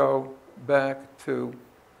me to go back to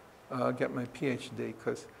get my PhD,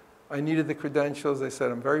 because I needed the credentials. They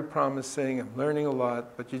said, I'm very promising, I'm learning a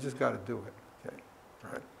lot, but you just got to do it. Okay,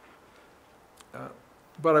 right.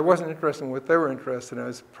 But I wasn't interested in what they were interested in. I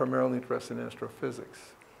was primarily interested in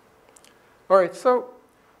astrophysics. All right, so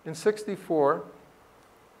in '64,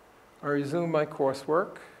 I resumed my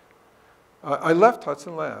coursework. I left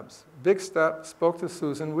Hudson Labs. Big step, spoke to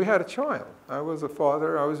Susan. We had a child. I was a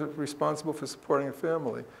father. I was responsible for supporting a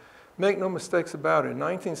family. Make no mistakes about it. In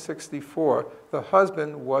 1964, the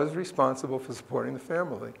husband was responsible for supporting the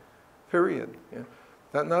family, period.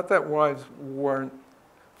 Yeah. Not that wives weren't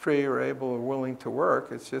free or able or willing to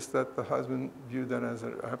work. It's just that the husband viewed that as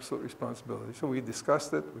an absolute responsibility. So we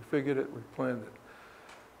discussed it, we figured it, we planned it.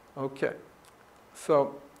 Okay.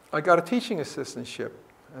 So I got a teaching assistantship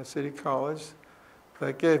at City College.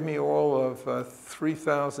 That gave me all of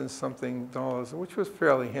 $3,000-something, which was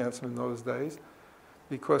fairly handsome in those days,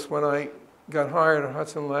 because when I got hired at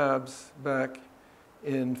Hudson Labs back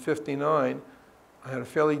in '59, I had a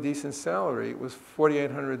fairly decent salary. It was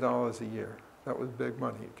 $4,800 a year. That was big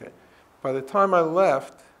money. Okay. By the time I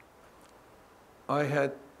left, I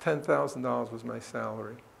had $10,000 was my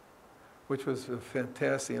salary, which was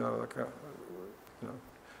fantastic.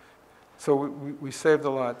 So we saved a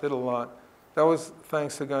lot, did a lot. That was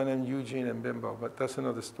thanks to a guy named Eugene and Bimbo, but that's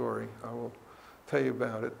another story. I will tell you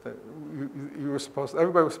about it. That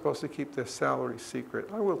everybody was supposed to keep their salary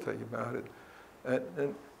secret. I will tell you about it.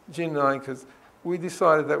 And Gene and I, because we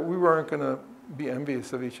decided that we weren't going to be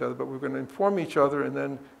envious of each other, but we were going to inform each other and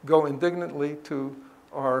then go indignantly to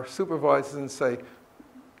our supervisors and say,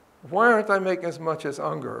 why aren't I making as much as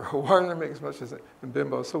Ungar? Or why aren't I making as much as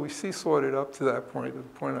Bimbo? So we seesawed it up to that point, at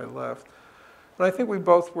the point I left. And I think we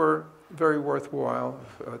both were very worthwhile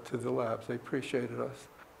to the labs. They appreciated us.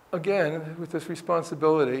 Again, with this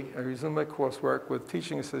responsibility, I resumed my coursework with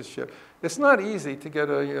teaching assistantship. It's not easy to get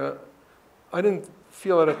I didn't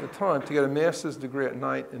feel it at the time, to get a master's degree at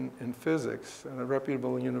night in physics at a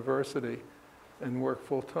reputable university and work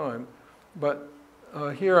full time. But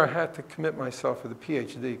here I had to commit myself for the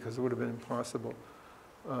PhD because it would have been impossible.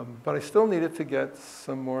 But I still needed to get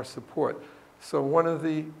some more support. So one of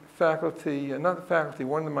the faculty, not the faculty,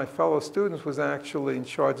 one of my fellow students was actually in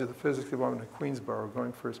charge of the physics department at Queensborough,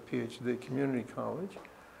 going for his PhD at community college.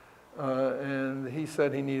 And he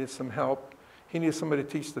said he needed some help. He needed somebody to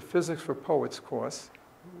teach the Physics for Poets course,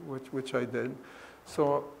 which I did.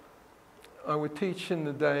 So I would teach in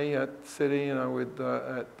the day at City, and I would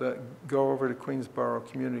go over to Queensborough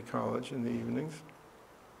Community College in the evenings.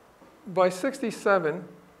 By '67,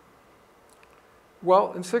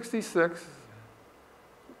 well, in '66,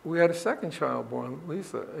 we had a second child born,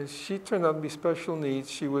 Lisa. And she turned out to be special needs.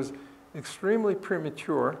 She was extremely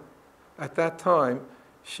premature. At that time,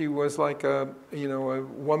 she was like a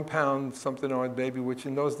 1 pound something odd baby, which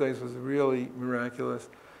in those days was really miraculous.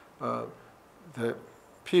 The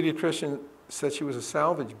pediatrician said she was a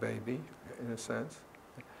salvage baby, in a sense.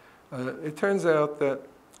 It turns out that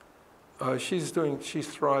she's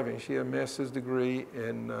thriving. She had a master's degree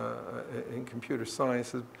in computer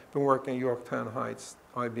science, has been working at Yorktown Heights,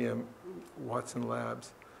 IBM, Watson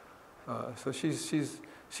Labs. So she's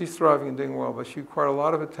thriving and doing well, but she required a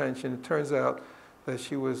lot of attention. It turns out that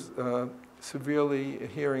she was severely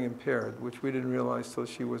hearing impaired, which we didn't realize till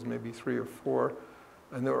she was maybe 3 or 4.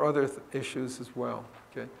 And there were other issues as well.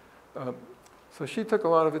 Okay? So she took a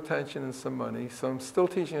lot of attention and some money. So I'm still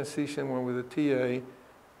teaching at CCN1 with a TA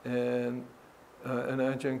and an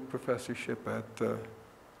adjunct professorship at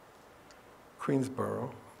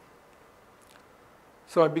Queensborough.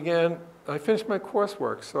 So I finished my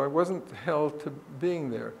coursework, so I wasn't held to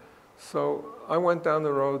being there. So I went down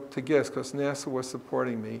the road to GIST because NASA was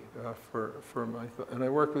supporting me and I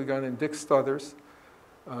worked with a guy named Dick Stothers,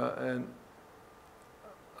 and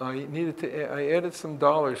I added some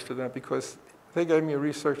dollars to that because they gave me a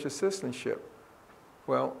research assistantship.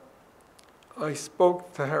 Well, I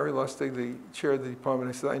spoke to Harry Lustig, the chair of the department.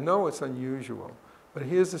 I said, I know it's unusual, but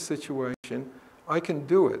here's the situation. I can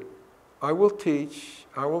do it. I will teach.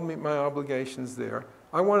 I will meet my obligations there.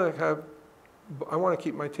 I want to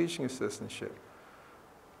keep my teaching assistantship.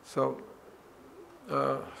 So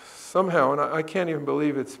somehow, and I can't even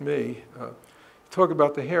believe it's me, talk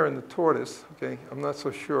about the hare and the tortoise. Okay, I'm not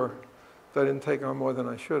so sure that I didn't take on more than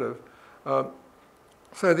I should have.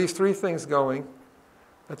 So these 3 things going.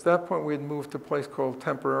 At that point, we had moved to a place called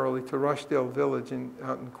temporarily to Rushdale Village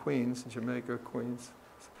out in Queens, Jamaica, Queens.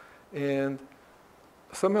 And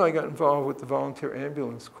somehow I got involved with the Volunteer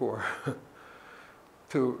Ambulance Corps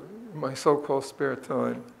to my so-called spare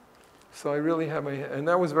time. So I really had and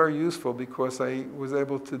that was very useful because I was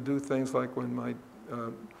able to do things like when my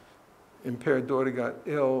impaired daughter got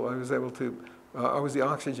ill, I was able to, I was the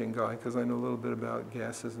oxygen guy because I know a little bit about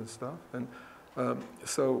gases and stuff. And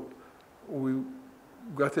so we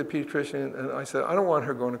got to the pediatrician and I said, I don't want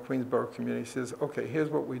her going to Queensborough Community. She says, okay, here's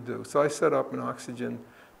what we do. So I set up an oxygen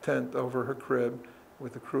tent over her crib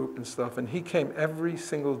with the croup and stuff, and he came every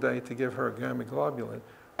single day to give her a gamma globulin,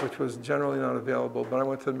 which was generally not available, but I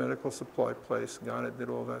went to the medical supply place, got it, did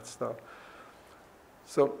all that stuff.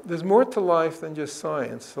 So there's more to life than just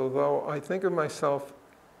science, although I think of myself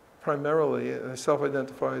primarily, I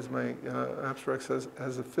self-identify as my abstracts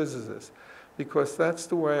as a physicist, because that's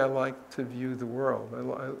the way I like to view the world.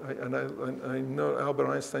 I know Albert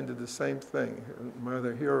Einstein did the same thing, my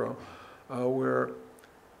other hero, where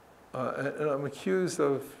and I'm accused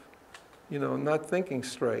of, not thinking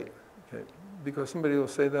straight, okay? Because somebody will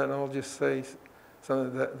say that, and I'll just say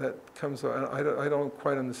something that comes. I don't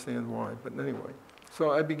quite understand why, but anyway.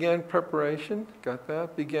 So I began preparation. Got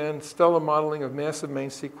that. Began stellar modeling of massive main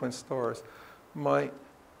sequence stars. My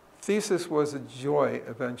thesis was a joy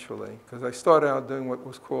eventually, because I started out doing what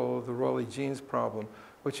was called the Rayleigh-Jeans problem,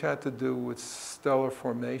 which had to do with stellar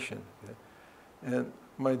formation. Okay? And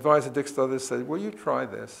my advisor, Dick Stothers, said, "Will you try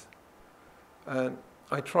this?" And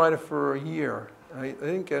I tried it for a year. I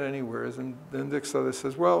didn't get anywhere. And then Dick Stothers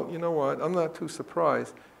says, "Well, you know what? I'm not too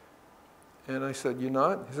surprised." And I said, "You're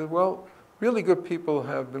not?" He said, "Well, really good people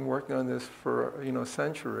have been working on this for a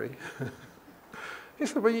century." He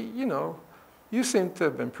said, "Well, you seem to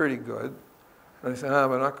have been pretty good." And I said,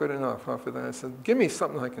 but not good enough for that. I said, "Give me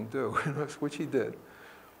something I can do," which he did.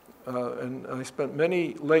 And I spent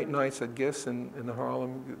many late nights at GIS in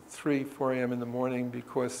Harlem, 3, 4 a.m. in the morning,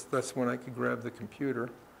 because that's when I could grab the computer.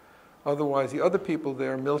 Otherwise, the other people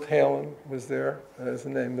there, Milt Halem was there as a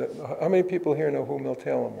name. How many people here know who Milt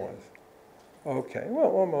Halem was? Okay,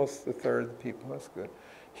 well, almost a third of the people. That's good.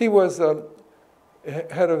 He was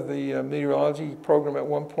head of the meteorology program at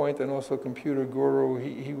one point and also a computer guru.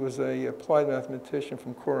 He was an applied mathematician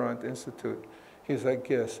from Courant Institute. He was at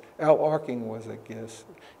GIS. Al Arking was at GIS.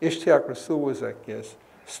 Ishtiaq Rasul was at GIS.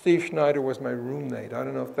 Steve Schneider was my roommate. I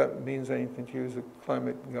don't know if that means anything to you. He was a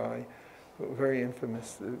climate guy, very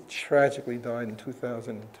infamous. Tragically died in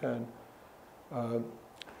 2010.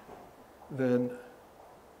 Then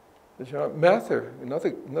Mather,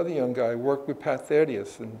 another young guy, worked with Pat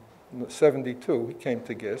Thaddeus in 72. He came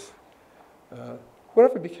to GIS.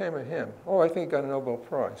 Whatever became of him? Oh, I think he got a Nobel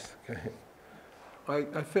Prize. Okay.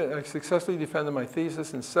 I successfully defended my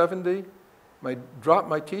thesis in 70. I dropped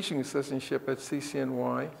my teaching assistantship at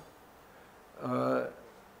CCNY.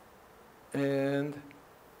 And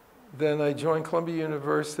then I joined Columbia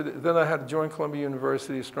University. Then I had to join Columbia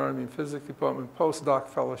University Astronomy and Physics Department postdoc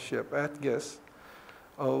fellowship at GIS,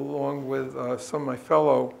 along with some of my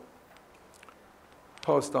fellow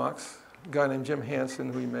postdocs, a guy named Jim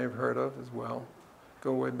Hansen, who you may have heard of as well.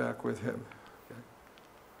 Go way back with him.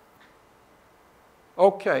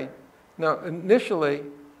 Okay, now initially,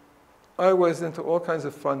 I was into all kinds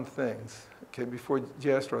of fun things, okay, before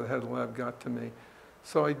JASTRO, the head of the lab, got to me.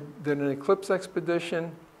 So I did an eclipse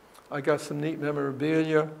expedition. I got some neat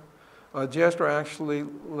memorabilia. JASTRO actually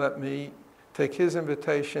let me take his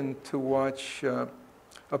invitation to watch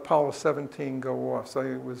Apollo 17 go off. So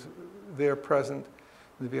I was there present,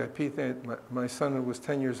 the VIP thing. My son, who was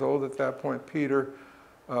 10 years old at that point, Peter,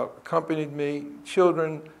 accompanied me.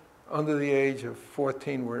 Children under the age of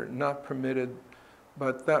 14 were not permitted,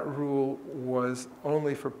 but that rule was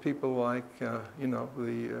only for people like,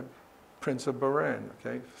 the Prince of Bahrain,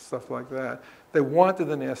 okay, stuff like that. They wanted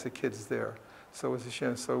the NASA kids there, so it was a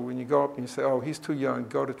shame. So when you go up and you say, "Oh, he's too young,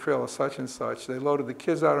 go to trailer such and such," they loaded the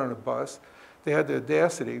kids out on a bus. They had the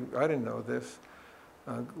audacity, I didn't know this,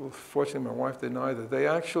 fortunately my wife didn't either, they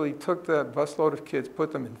actually took that busload of kids,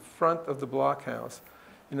 put them in front of the blockhouse,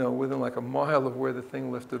 within like a mile of where the thing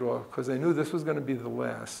lifted off, because they knew this was going to be the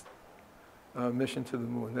last mission to the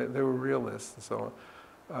moon. They were realists and so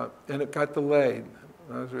on. And it got delayed.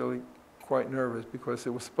 I was really quite nervous because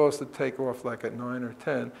it was supposed to take off like at 9 or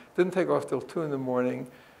 10. It didn't take off till 2 in the morning.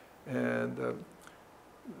 And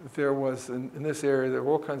there was, in this area, there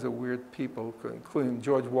were all kinds of weird people, including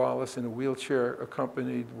George Wallace in a wheelchair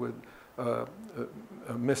accompanied with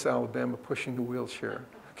Miss Alabama pushing the wheelchair.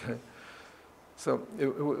 Okay. So it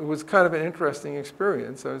was kind of an interesting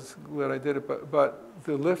experience. I was glad I did it, but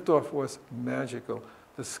the liftoff was magical.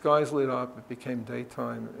 The skies lit up, it became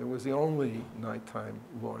daytime. It was the only nighttime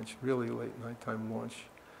launch, really late nighttime launch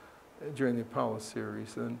during the Apollo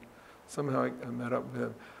series. And somehow I met up with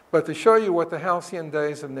him. But to show you what the halcyon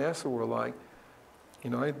days of NASA were like, you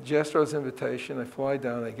know, I had Jastro's invitation, I fly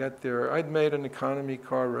down, I get there, I'd made an economy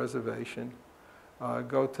car reservation,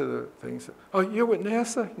 go to the things, oh, you're with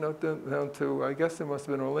NASA? You know, down to, I guess it must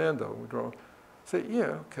have been Orlando. We'd all say,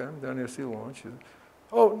 yeah, okay, I'm down here to see the launch.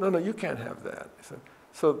 Oh, no, you can't have that.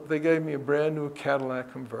 So they gave me a brand new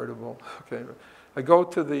Cadillac convertible. Okay, I go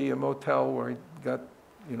to the motel where I got,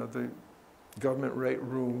 you know, the government rate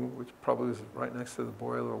room, which probably was right next to the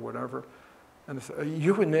boiler or whatever. And they said, are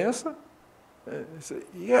you with NASA? And I said,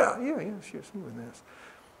 yeah, sure, I'm with NASA.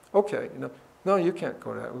 Okay, you know, no, you can't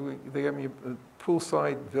go to that. They gave me a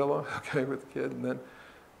poolside villa, okay, with the kid, and then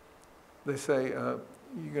they say,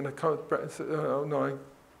 you're going to come, no,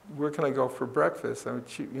 where can I go for breakfast? I would,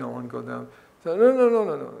 you know, want to go down. So,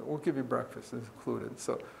 no, we'll give you breakfast, it's included.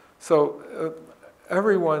 So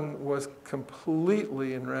everyone was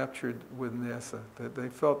completely enraptured with NASA. That they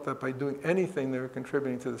felt that by doing anything, they were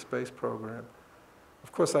contributing to the space program.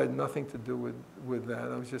 Of course, I had nothing to do with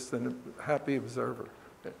that. I was just a happy observer.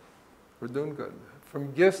 Okay. We're doing good.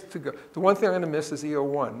 From gifts to go. The one thing I'm going to miss is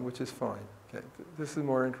EO1, which is fine. Okay. This is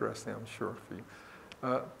more interesting, I'm sure, for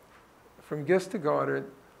you. From gifts to Goddard,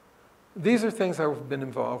 these are things I've been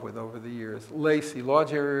involved with over the years. LACI,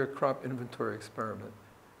 Large Area Crop Inventory Experiment.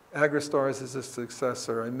 AgriStars is a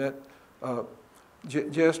successor. I met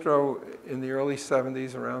Jastro in the early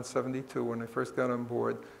 70s, around 72, when I first got on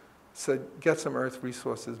board, said, get some Earth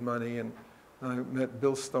Resources money, and I met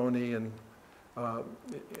Bill Stoney, and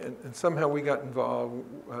somehow we got involved.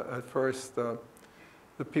 At first, the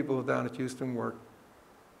people down at Houston were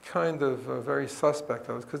kind of very suspect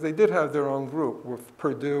of us, because they did have their own group, where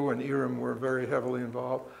Purdue and ERM were very heavily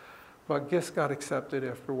involved. But GISS got accepted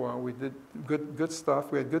after a while. We did good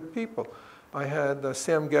stuff. We had good people. I had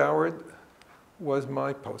Sam Goward was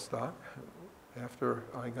my postdoc after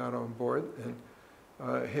I got on board, and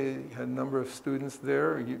he had a number of students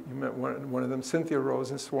there. You met one of them, Cynthia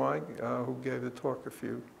Rosenzweig, who gave the talk a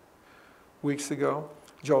few weeks ago.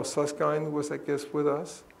 Joe Susskind was at GISS with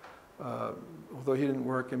us, although he didn't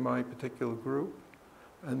work in my particular group.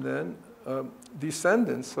 And then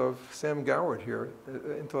descendants of Sam Goward here,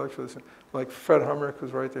 intellectuals, like Fred Humrick,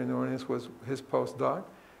 who's right there in the audience, was his postdoc,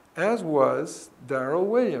 as was Darrell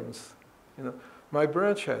Williams, you know, my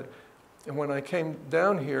branch head. And when I came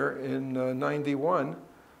down here in '91,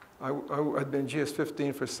 I'd been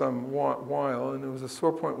GS-15 for some while, and it was a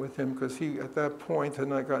sore point with him because he, at that point, had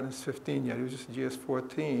not gotten his 15 yet. He was just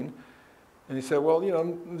GS-14. And he said, well, you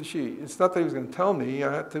know, it's not that he was going to tell me.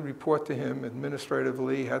 I had to report to him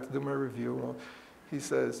administratively. He had to do my review. Well, he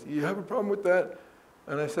says, you have a problem with that?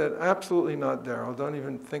 And I said, absolutely not, Darrell. Don't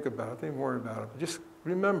even think about it. Don't even worry about it. Just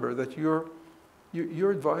remember that your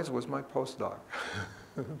advisor was my postdoc.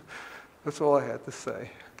 That's all I had to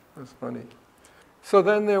say. It was funny. So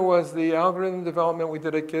then there was the algorithm development we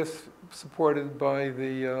did at GISS, supported by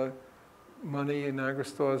the money in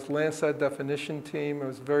AgriStar's Landsat definition team. I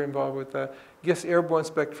was very involved with that. GISS Airborne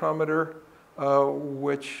Spectrometer,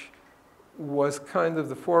 which was kind of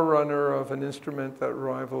the forerunner of an instrument that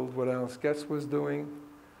rivaled what Alice Getz was doing.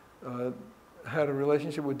 Had a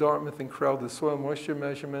relationship with Dartmouth and Krell, the soil moisture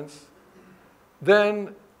measurements.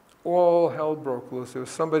 Then all hell broke loose. There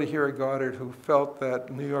was somebody here at Goddard who felt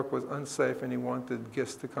that New York was unsafe and he wanted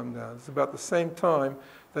GISS to come down. It's about the same time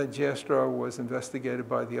that Jastro was investigated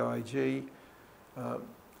by the IG.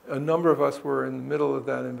 A number of us were in the middle of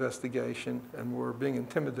that investigation and were being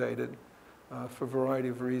intimidated for a variety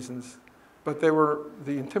of reasons. But the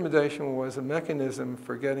intimidation was a mechanism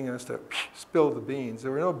for getting us to spill the beans.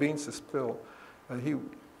 There were no beans to spill.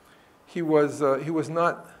 He was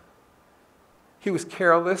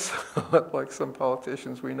careless, like some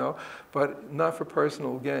politicians we know, but not for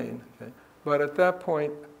personal gain. Okay? But at that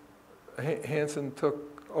point, Hansen took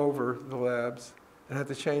over the labs and had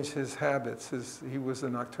to change his habits. He was a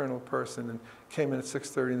nocturnal person and came in at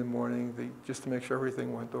 6:30 in the morning just to make sure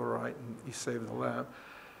everything went all right, and he saved the lab.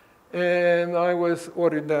 And I was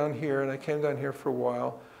ordered down here, and I came down here for a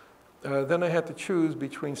while. Then I had to choose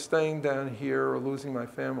between staying down here or losing my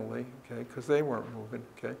family, okay, because they weren't moving,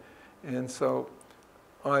 okay. And so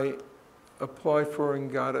I applied for and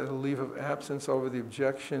got a leave of absence over the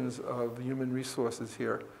objections of human resources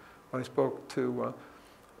here. I spoke to,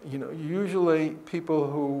 you know, usually people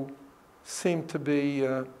who seem to be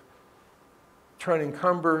trying to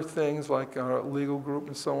encumber things like our legal group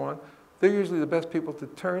and so on. They're usually the best people to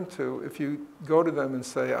turn to. If you go to them and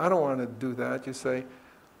say, I don't want to do that, you say,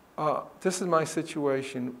 this is my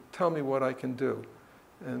situation, tell me what I can do.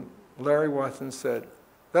 And Larry Watson said,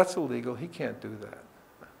 that's illegal, he can't do that.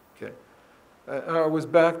 Okay. I was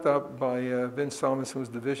backed up by Vince Solomons, who was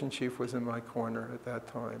division chief, was in my corner at that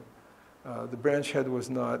time. The branch head was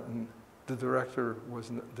not, and the director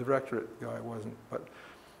wasn't, the directorate guy wasn't. But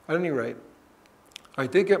at any rate, I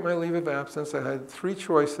did get my leave of absence. I had 3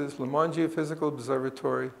 choices: Le Mans Geophysical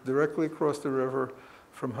Observatory, directly across the river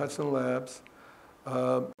from Hudson Labs,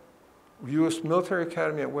 U.S. Military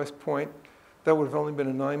Academy at West Point. That would have only been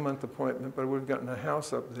a 9-month appointment, but I would have gotten a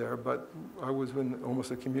house up there. But I was within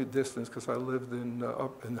almost a commute distance because I lived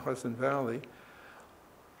up in the Hudson Valley.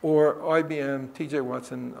 Or IBM, T.J.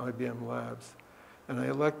 Watson, IBM Labs. And I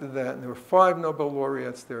elected that, and there were 5 Nobel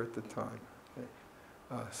laureates there at the time. Okay.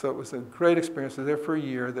 So it was a great experience. I was there for a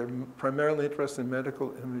year. They're primarily interested in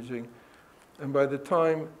medical imaging. And by the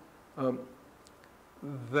time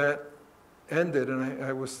that ended, and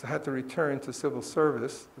I had to return to civil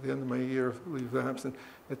service at the end of my year of leave of absence,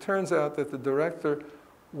 it turns out that the director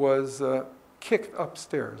was kicked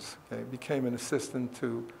upstairs. Okay? Became an assistant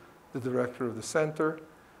to the director of the center.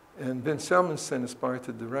 And Vince Selmanson aspired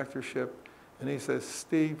to directorship. And he says,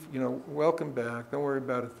 Steve, you know, welcome back. Don't worry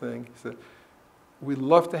about a thing. He said, we'd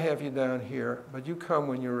love to have you down here, but you come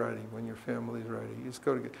when you're ready, when your family's ready. You just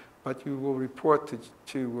go to get, but you will report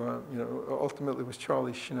to you know, ultimately it was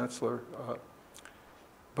Charlie Schnetzler.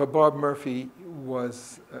 But Bob Murphy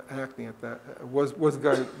was acting at that, was the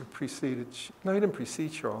guy who preceded, no, he didn't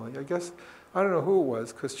precede Charlie. I guess, I don't know who it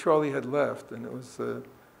was, because Charlie had left, and it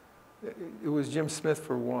was Jim Smith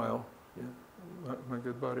for a while. Yeah, my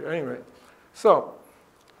good buddy. Anyway, so,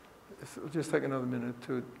 we'll just take another minute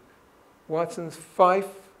to Watson's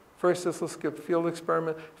first oscilloscope field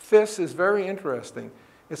experiment. FIS is very interesting.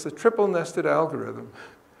 It's a triple nested algorithm.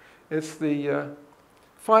 It's the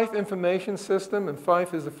Fife information system, and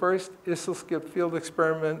Fife is the first oscilloscope field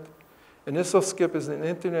experiment. And oscilloscope is an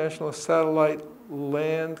international satellite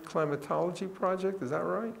land climatology project. Is that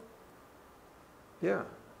right? Yeah,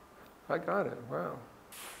 I got it. Wow.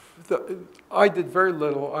 I did very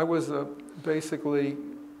little. I was basically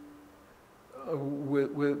I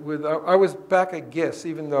was back at GIS,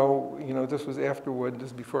 even though, you know, this was afterward, this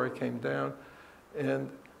is before I came down.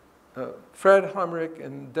 And Fred Humrick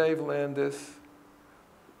and Dave Landis,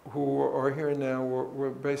 who are here now,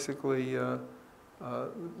 were basically the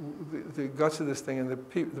guts of this thing. And the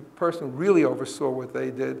person who really oversaw what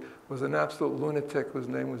they did was an absolute lunatic whose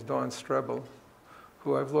name was Don Strebel,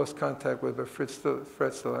 who I've lost contact with, but Fred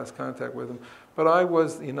still has contact with him. But I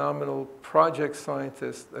was the nominal project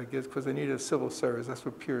scientist, I guess, because they needed a civil service. That's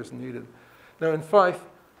what Piers needed. Now in Fife,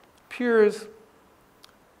 Piers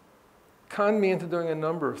conned me into doing a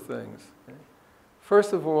number of things. Okay?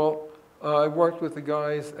 First of all, I worked with the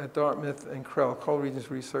guys at Dartmouth and Krell, Coal Regions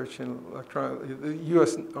Research and the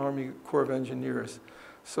U.S. Army Corps of Engineers.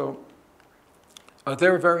 So they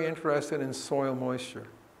were very interested in soil moisture.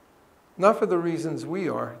 Not for the reasons we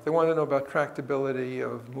are. They want to know about tractability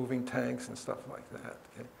of moving tanks and stuff like that.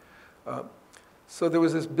 Okay? So there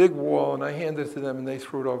was this big wall, and I handed it to them, and they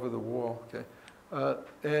threw it over the wall.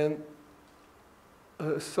 Okay?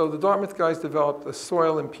 So the Dartmouth guys developed a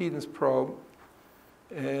soil impedance probe,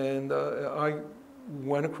 and I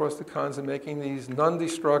went across the continent making these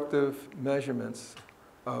non-destructive measurements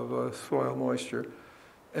of soil moisture.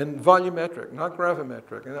 And volumetric, not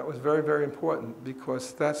gravimetric. And that was very, very important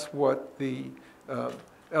because that's what the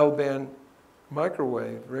L-band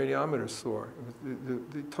microwave radiometer saw.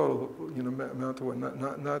 The total, you know, amount of what,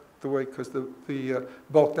 not the way, because the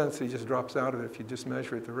bulk density just drops out of it if you just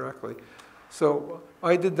measure it directly. So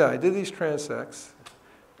I did that. I did these transects.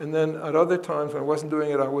 And then at other times when I wasn't doing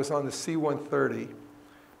it, I was on the C-130,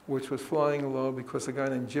 which was flying low because a guy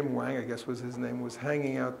named Jim Wang, I guess was his name, was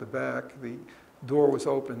hanging out the back. The door was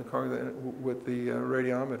open with the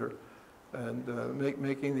radiometer and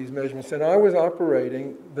making these measurements. And I was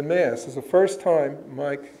operating the mast. It was the first time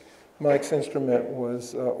Mike's instrument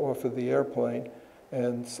was off of the airplane.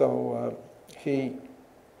 And so he,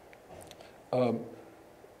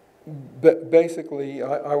 basically,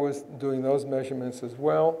 I was doing those measurements as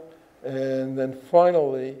well. And then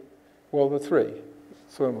finally, well, the 3.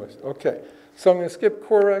 So okay. So I'm going to skip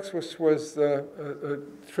Corex, which was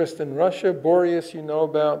Tristan, Russia. Boreas, you know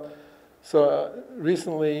about. So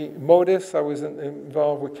recently, MODIS, I was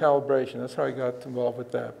involved with calibration. That's how I got involved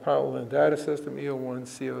with that. Parallel and data system, EO1,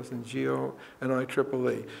 COS, and GEO, and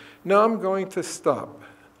IEEE. Now I'm going to stop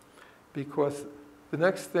because the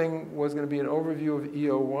next thing was going to be an overview of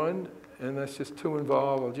EO1, and that's just too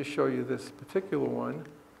involved. I'll just show you this particular one,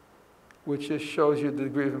 which just shows you the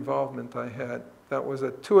degree of involvement I had. That was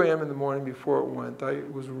at 2 a.m. in the morning before it went. I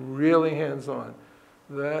was really hands-on.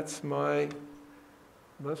 That's my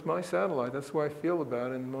satellite. That's what I feel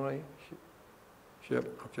about it in my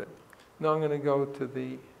ship. Okay. Now I'm going to go to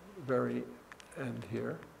the very end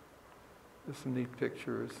here. There's some neat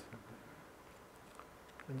pictures.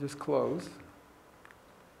 And just close.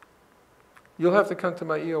 You'll have to come to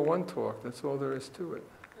my EO1 talk. That's all there is to it.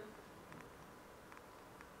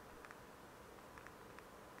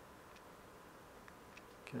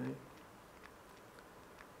 Okay.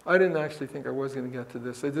 I didn't actually think I was going to get to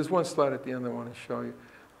this. There's one slide at the end I want to show you.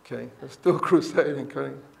 Okay, we're still crusading,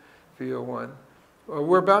 cutting VO1.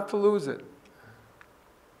 We're about to lose it.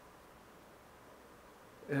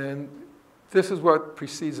 And this is what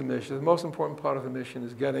precedes a mission. The most important part of a mission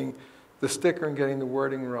is getting the sticker and getting the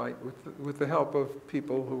wording right with the help of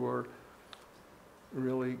people who are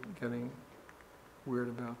really getting weird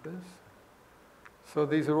about this. So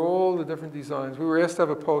these are all the different designs. We were asked to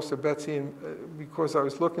have a poster, Betsy, and because I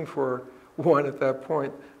was looking for one at that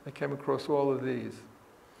point, I came across all of these.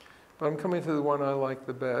 But I'm coming to the one I like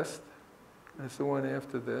the best. And it's the one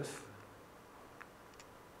after this.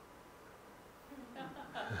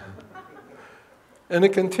 And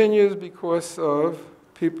it continues because of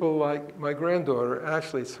people like my granddaughter,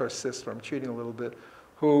 actually it's her sister, I'm cheating a little bit,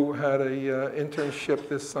 who had an internship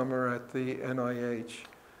this summer at the NIH.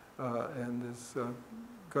 And is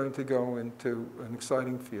going to go into an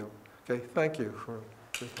exciting field. Okay, thank you for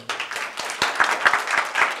this one.